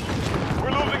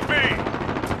 We're losing B.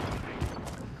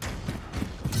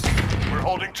 We're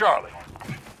holding Charlie.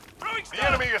 The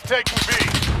enemy is taking B.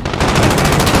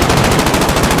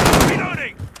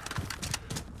 Reloading!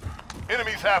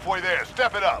 Enemy's halfway there.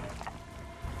 Step it up.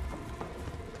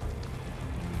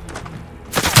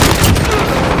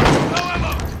 No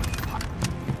ammo!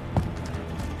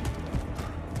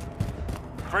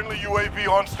 Friendly UAV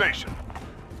on station.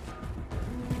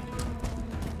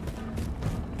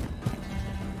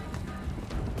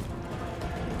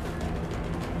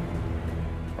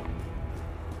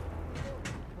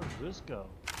 Where'd this go?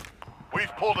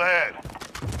 We've pulled ahead.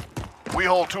 We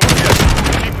hold 2 objectives.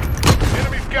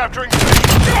 Enemies capturing C.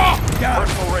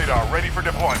 Personal radar ready for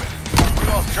deployment. We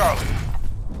lost Charlie.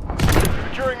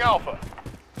 Securing Alpha.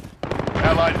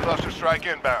 Allied cluster strike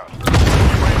inbound.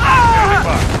 UAV standing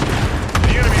by.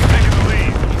 The enemy's taking the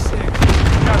lead.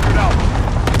 Captured Alpha.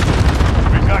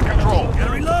 We've got control.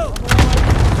 Gotta reload!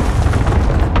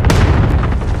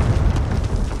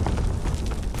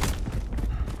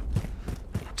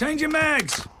 Changing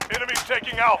mags! Enemies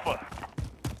taking Alpha.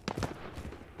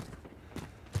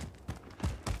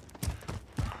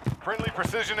 Friendly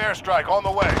precision airstrike on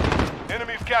the way.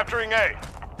 Enemies capturing A.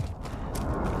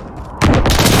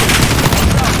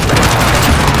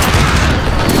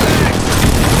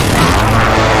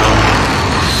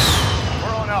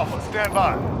 We're on Alpha. Stand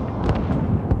by.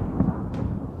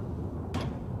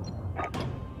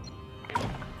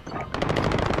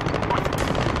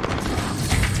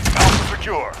 Alpha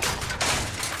secure.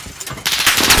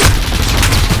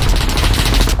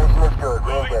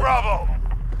 Losing Bravo.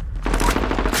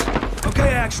 Okay,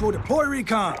 actual, deploy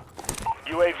recon.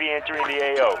 UAV entering the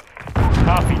AO.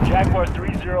 Copy, Jaguar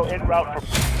 3-0 en route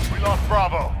for... We lost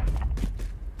Bravo.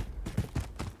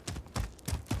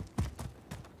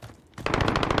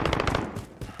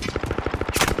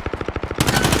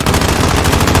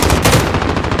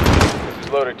 This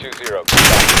is loader 2-0.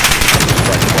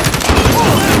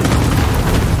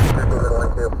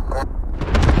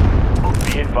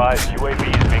 Be advised, UAV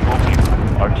is bingo fuel.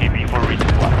 RTB for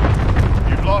resupply.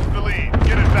 You've lost the lead.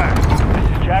 Get it back. This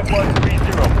is Jaguar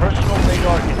 3-0. Personal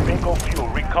radar is bingo fuel.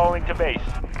 Recalling to base.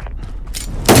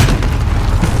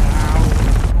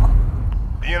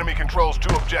 The enemy controls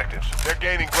 2 objectives. They're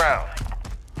gaining ground.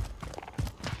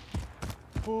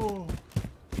 Ooh.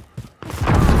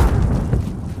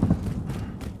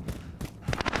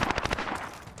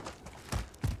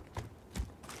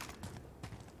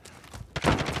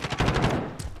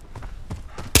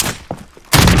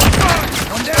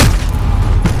 One down.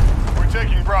 We're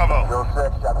taking Bravo. We've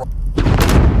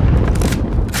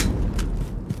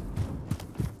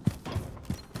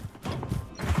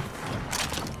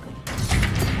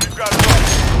got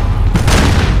Bravo.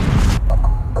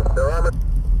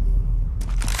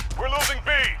 We're losing B.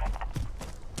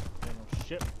 Man, oh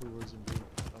shit, we were losing B.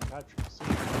 I'm capturing C.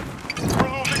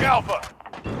 We're losing Alpha.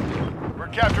 We're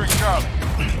capturing Charlie.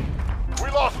 We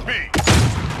lost B.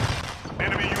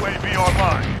 Enemy UAV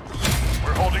online.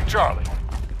 We're holding Charlie.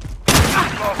 We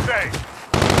lost A.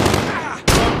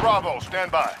 We're on Bravo,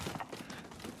 stand by.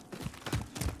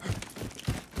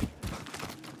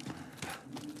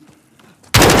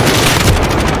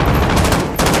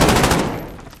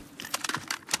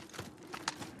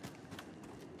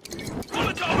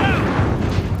 Molotov out!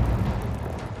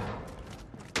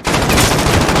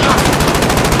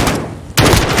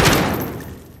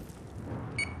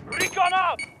 Recon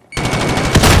up!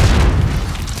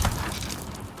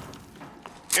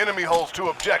 Enemy holds 2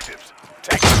 objectives.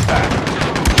 Take them back.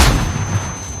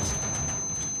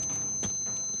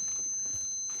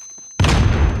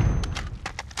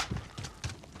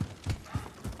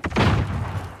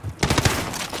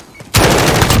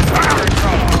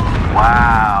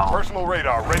 Wow. Personal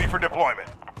radar ready for deployment.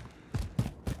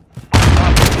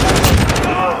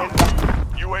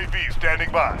 UAV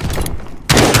standing by.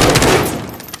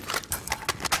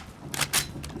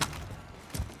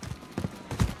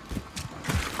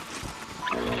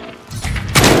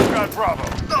 Got Bravo.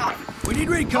 We need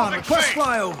recon. Request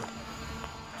flyover.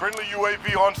 Friendly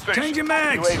UAV on station. Changing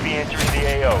mags. UAV entering the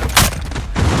AO.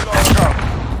 Lost Charlie.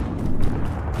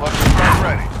 Lucky strike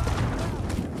ready.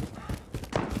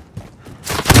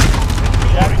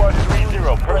 Jaguar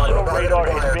 3-0. Personal radar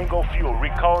is bingo fuel.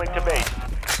 Recalling to base.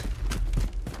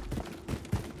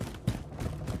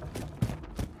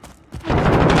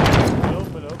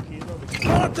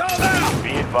 Molotov out!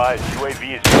 Be advised, UAV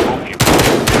is bingo fuel.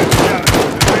 Got it.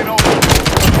 This ain't over.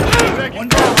 Taking One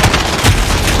Bravo. down.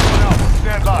 Alpha,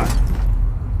 stand by.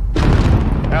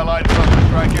 Allied cluster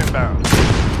strike inbound.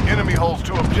 Enemy holds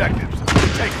 2 objectives.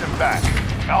 Take them back.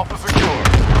 Alpha secure.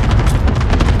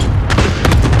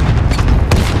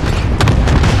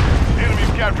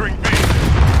 Enemies capturing B.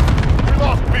 We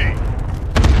lost B.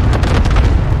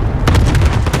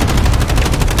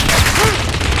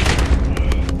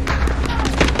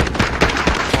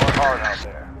 Going hard out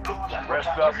there. Rest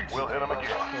up, we'll hit them again.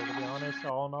 So to be honest,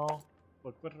 all in all,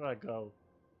 look, where did I go?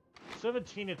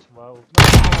 17-12.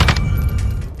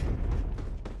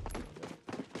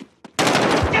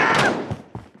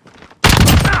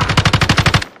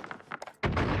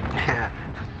 Yeah.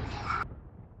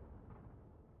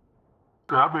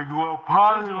 I've been going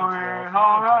party on here.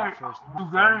 All right. New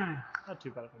game. Not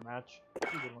too bad of a match.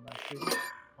 Pretty good one actually. I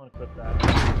want to clip that.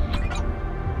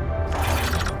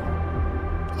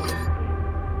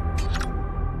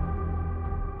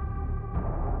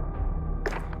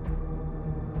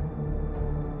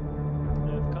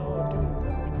 If Call of Duty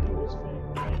let me do his thing,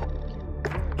 thank you very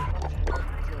much.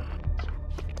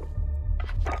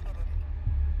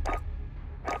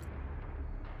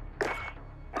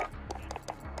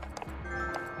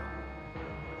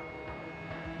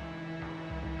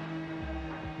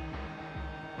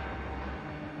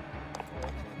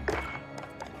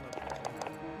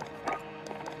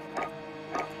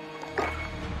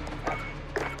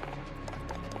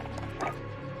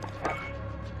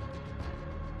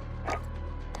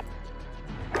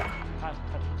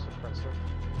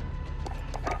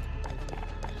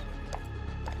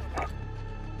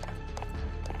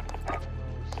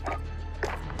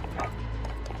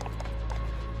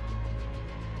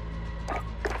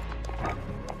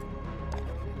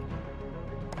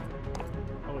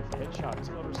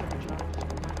 motorcycle charms.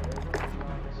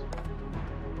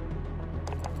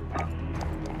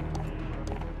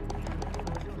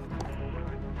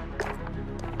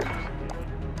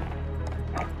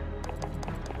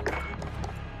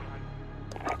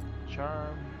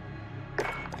 Charm.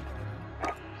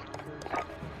 Stickers.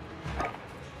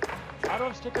 I don't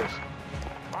have stickers.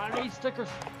 I need stickers.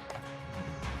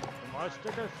 My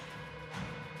stickers.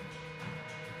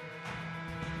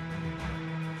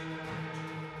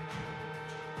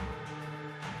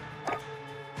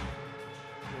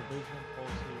 Vision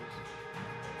pulses.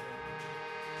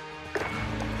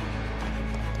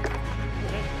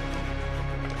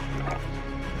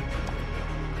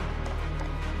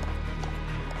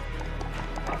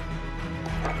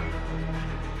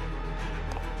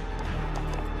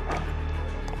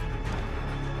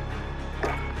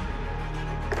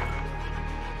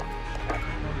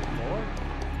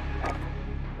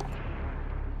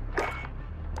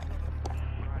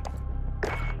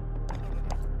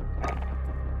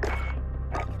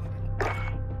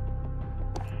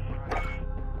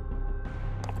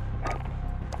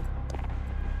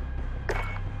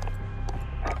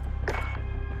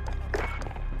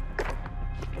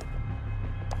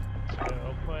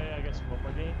 One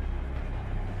more game.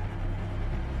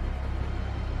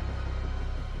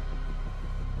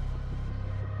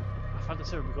 I thought they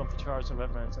said we'd be going for 2 hours of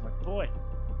evidence. I'm like, boy,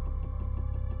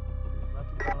 we've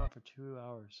not been going on for 2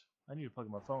 hours. I need to plug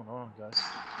in my phone. Hold on, guys.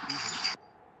 Jesus.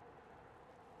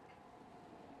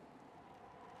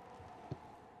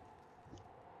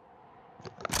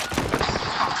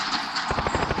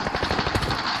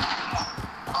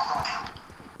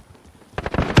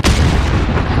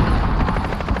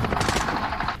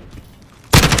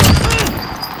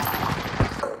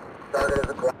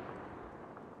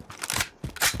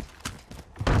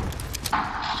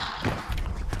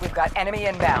 We've got enemy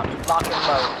inbound. Lock and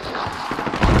load.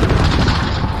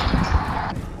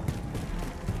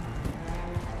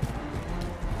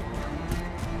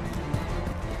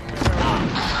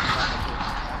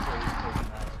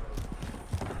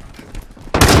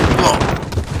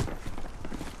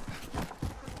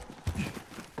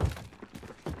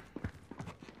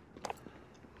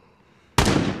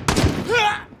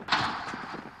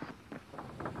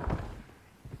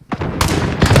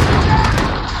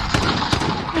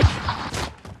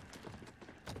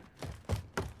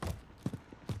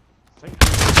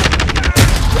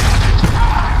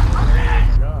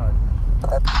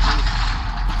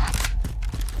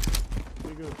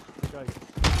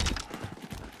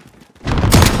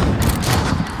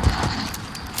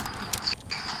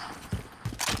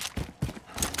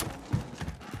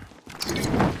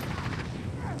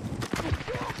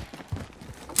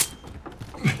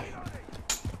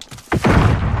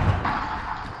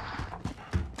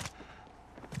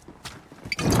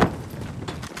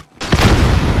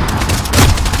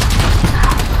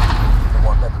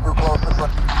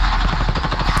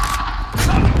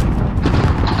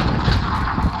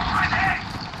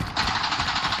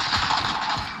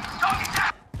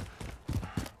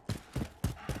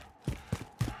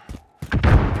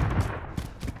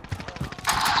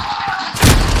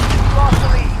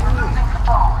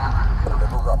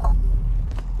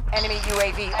 Enemy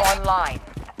UAV online.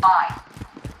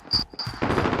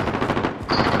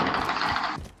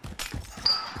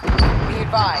 Be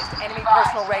advised, enemy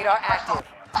personal radar active.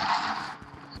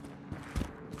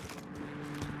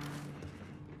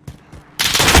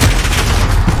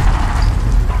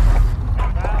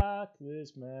 Back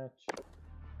this match.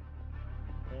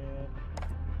 And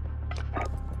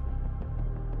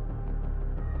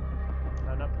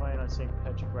I'm not playing on St.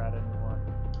 Petrograd anymore.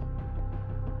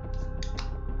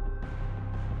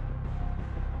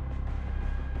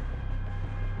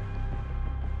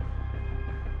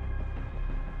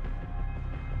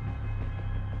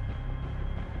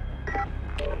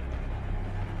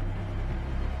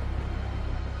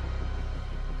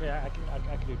 Yeah, I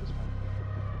can do this one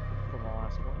from the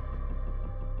last one.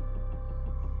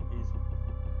 Easy.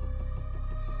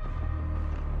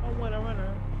 A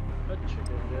winner, a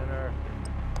chicken dinner.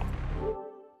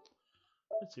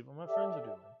 Let's see what my friends are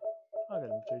doing. I got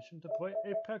an invitation to play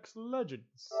Apex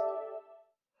Legends.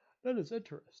 That is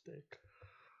interesting.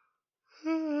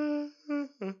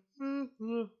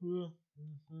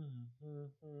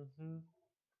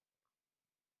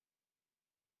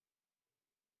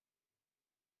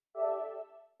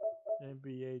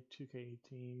 NBA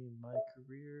 2K18, my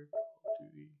career, Call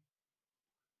of Duty.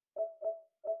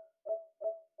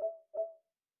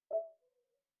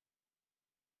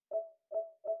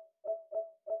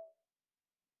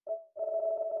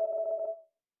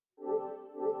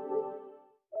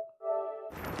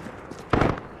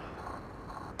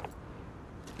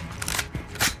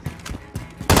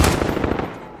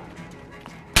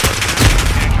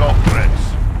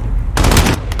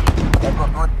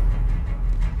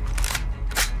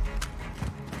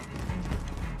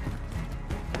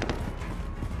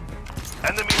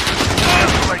 Enemy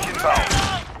strike inbound.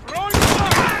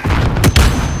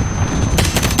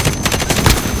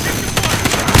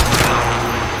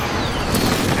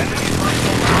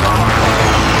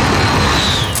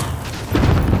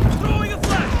 Throwing a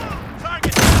flash!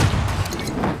 Target!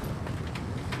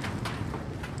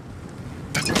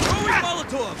 Throwing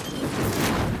Molotov!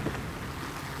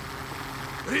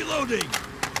 Reloading!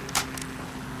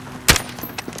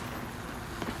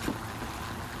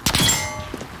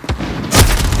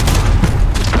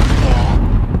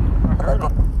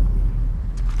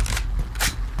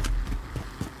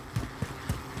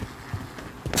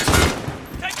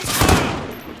 Taking fire!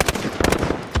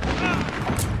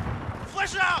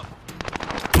 Flash out!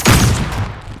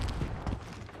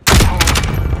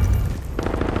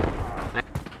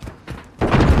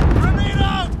 Grenade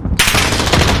out!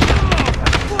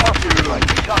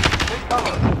 Take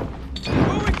cover.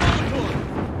 Throwing Molotov!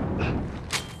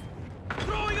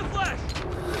 Throwing a flash!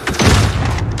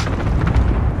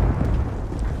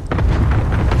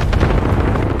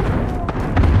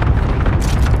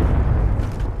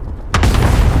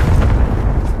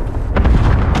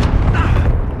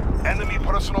 Enemy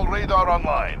personal radar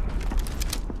online.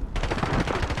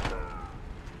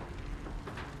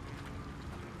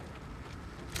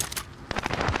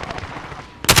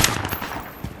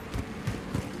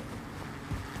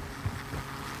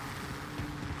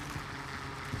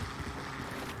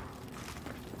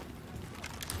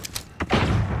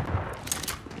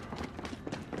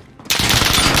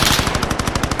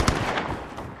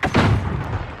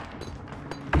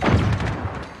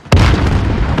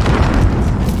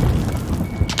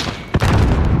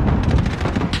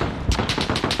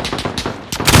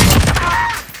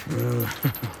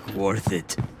 Worth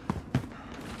it.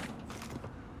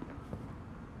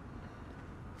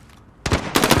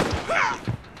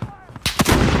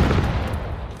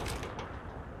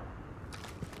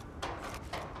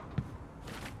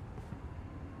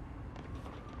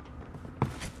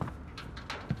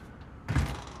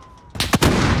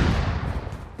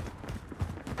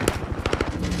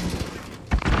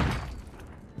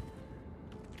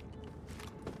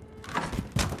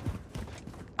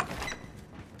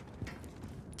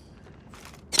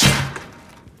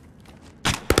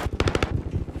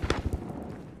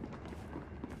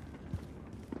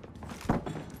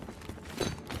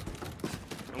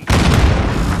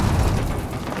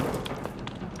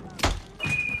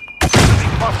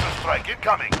 Cluster strike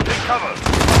incoming. Take cover.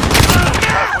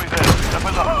 Halfway there. Step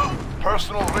it up.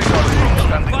 Personal radar team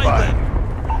standing by.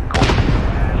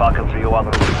 Falcon 301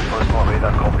 release personal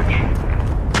radar coverage.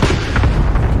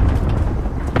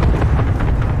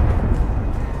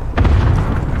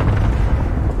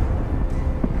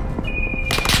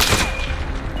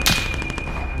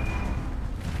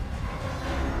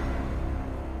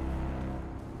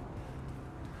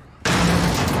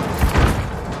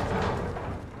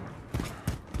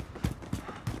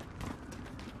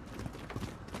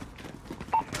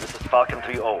 Falcon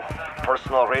 3-0.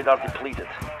 Personal radar depleted.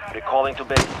 Recalling to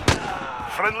base.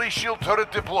 Friendly shield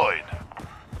turret deployed.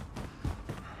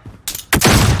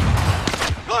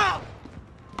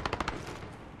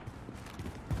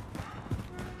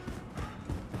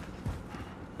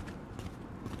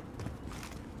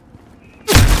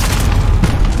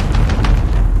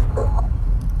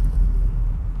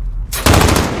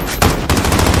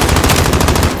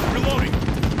 Reloading!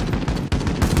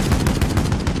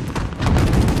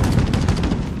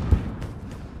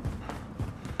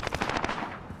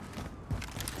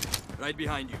 Right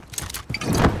behind you.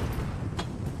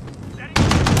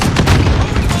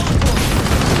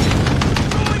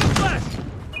 Throwing a flash!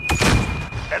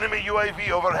 Enemy UAV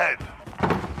overhead.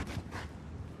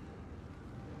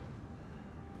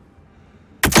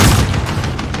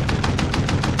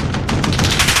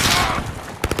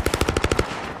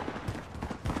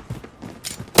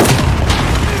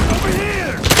 Over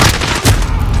here!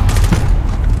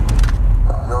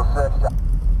 No set shot.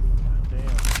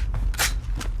 Damn.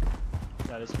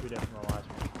 That is two down from the last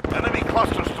one. Enemy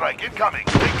cluster strike incoming.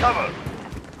 Take cover.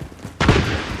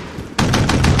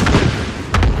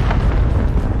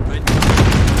 Right.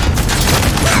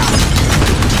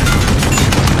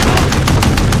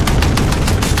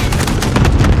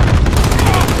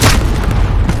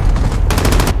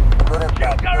 Good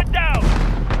impact. Got it down!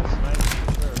 That's nice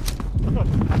for sure.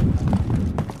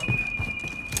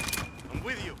 I'm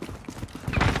with you.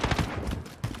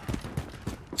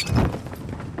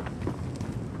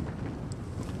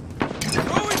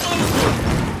 Throwing Molotov!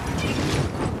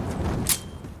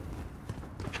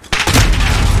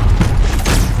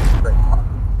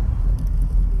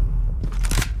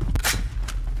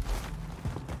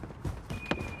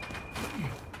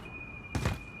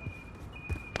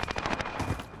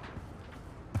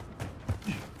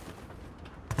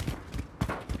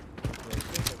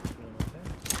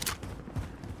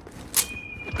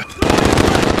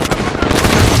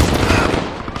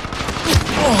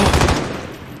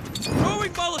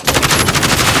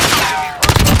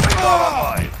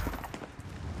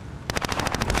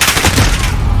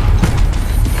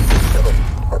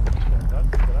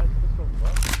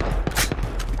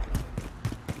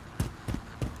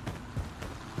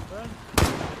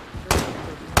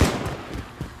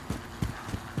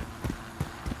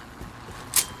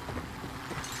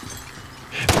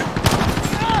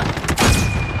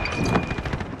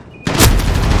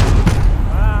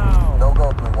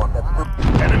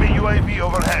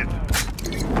 overhead.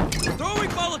 Throwing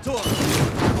Molotov!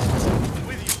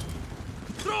 With you.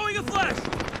 Throwing a flash!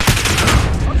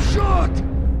 I'm shot!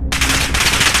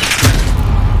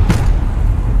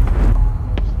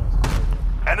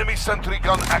 Enemy sentry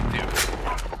gun active.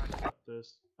 Fuck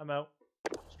this. I'm out.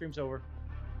 Stream's over.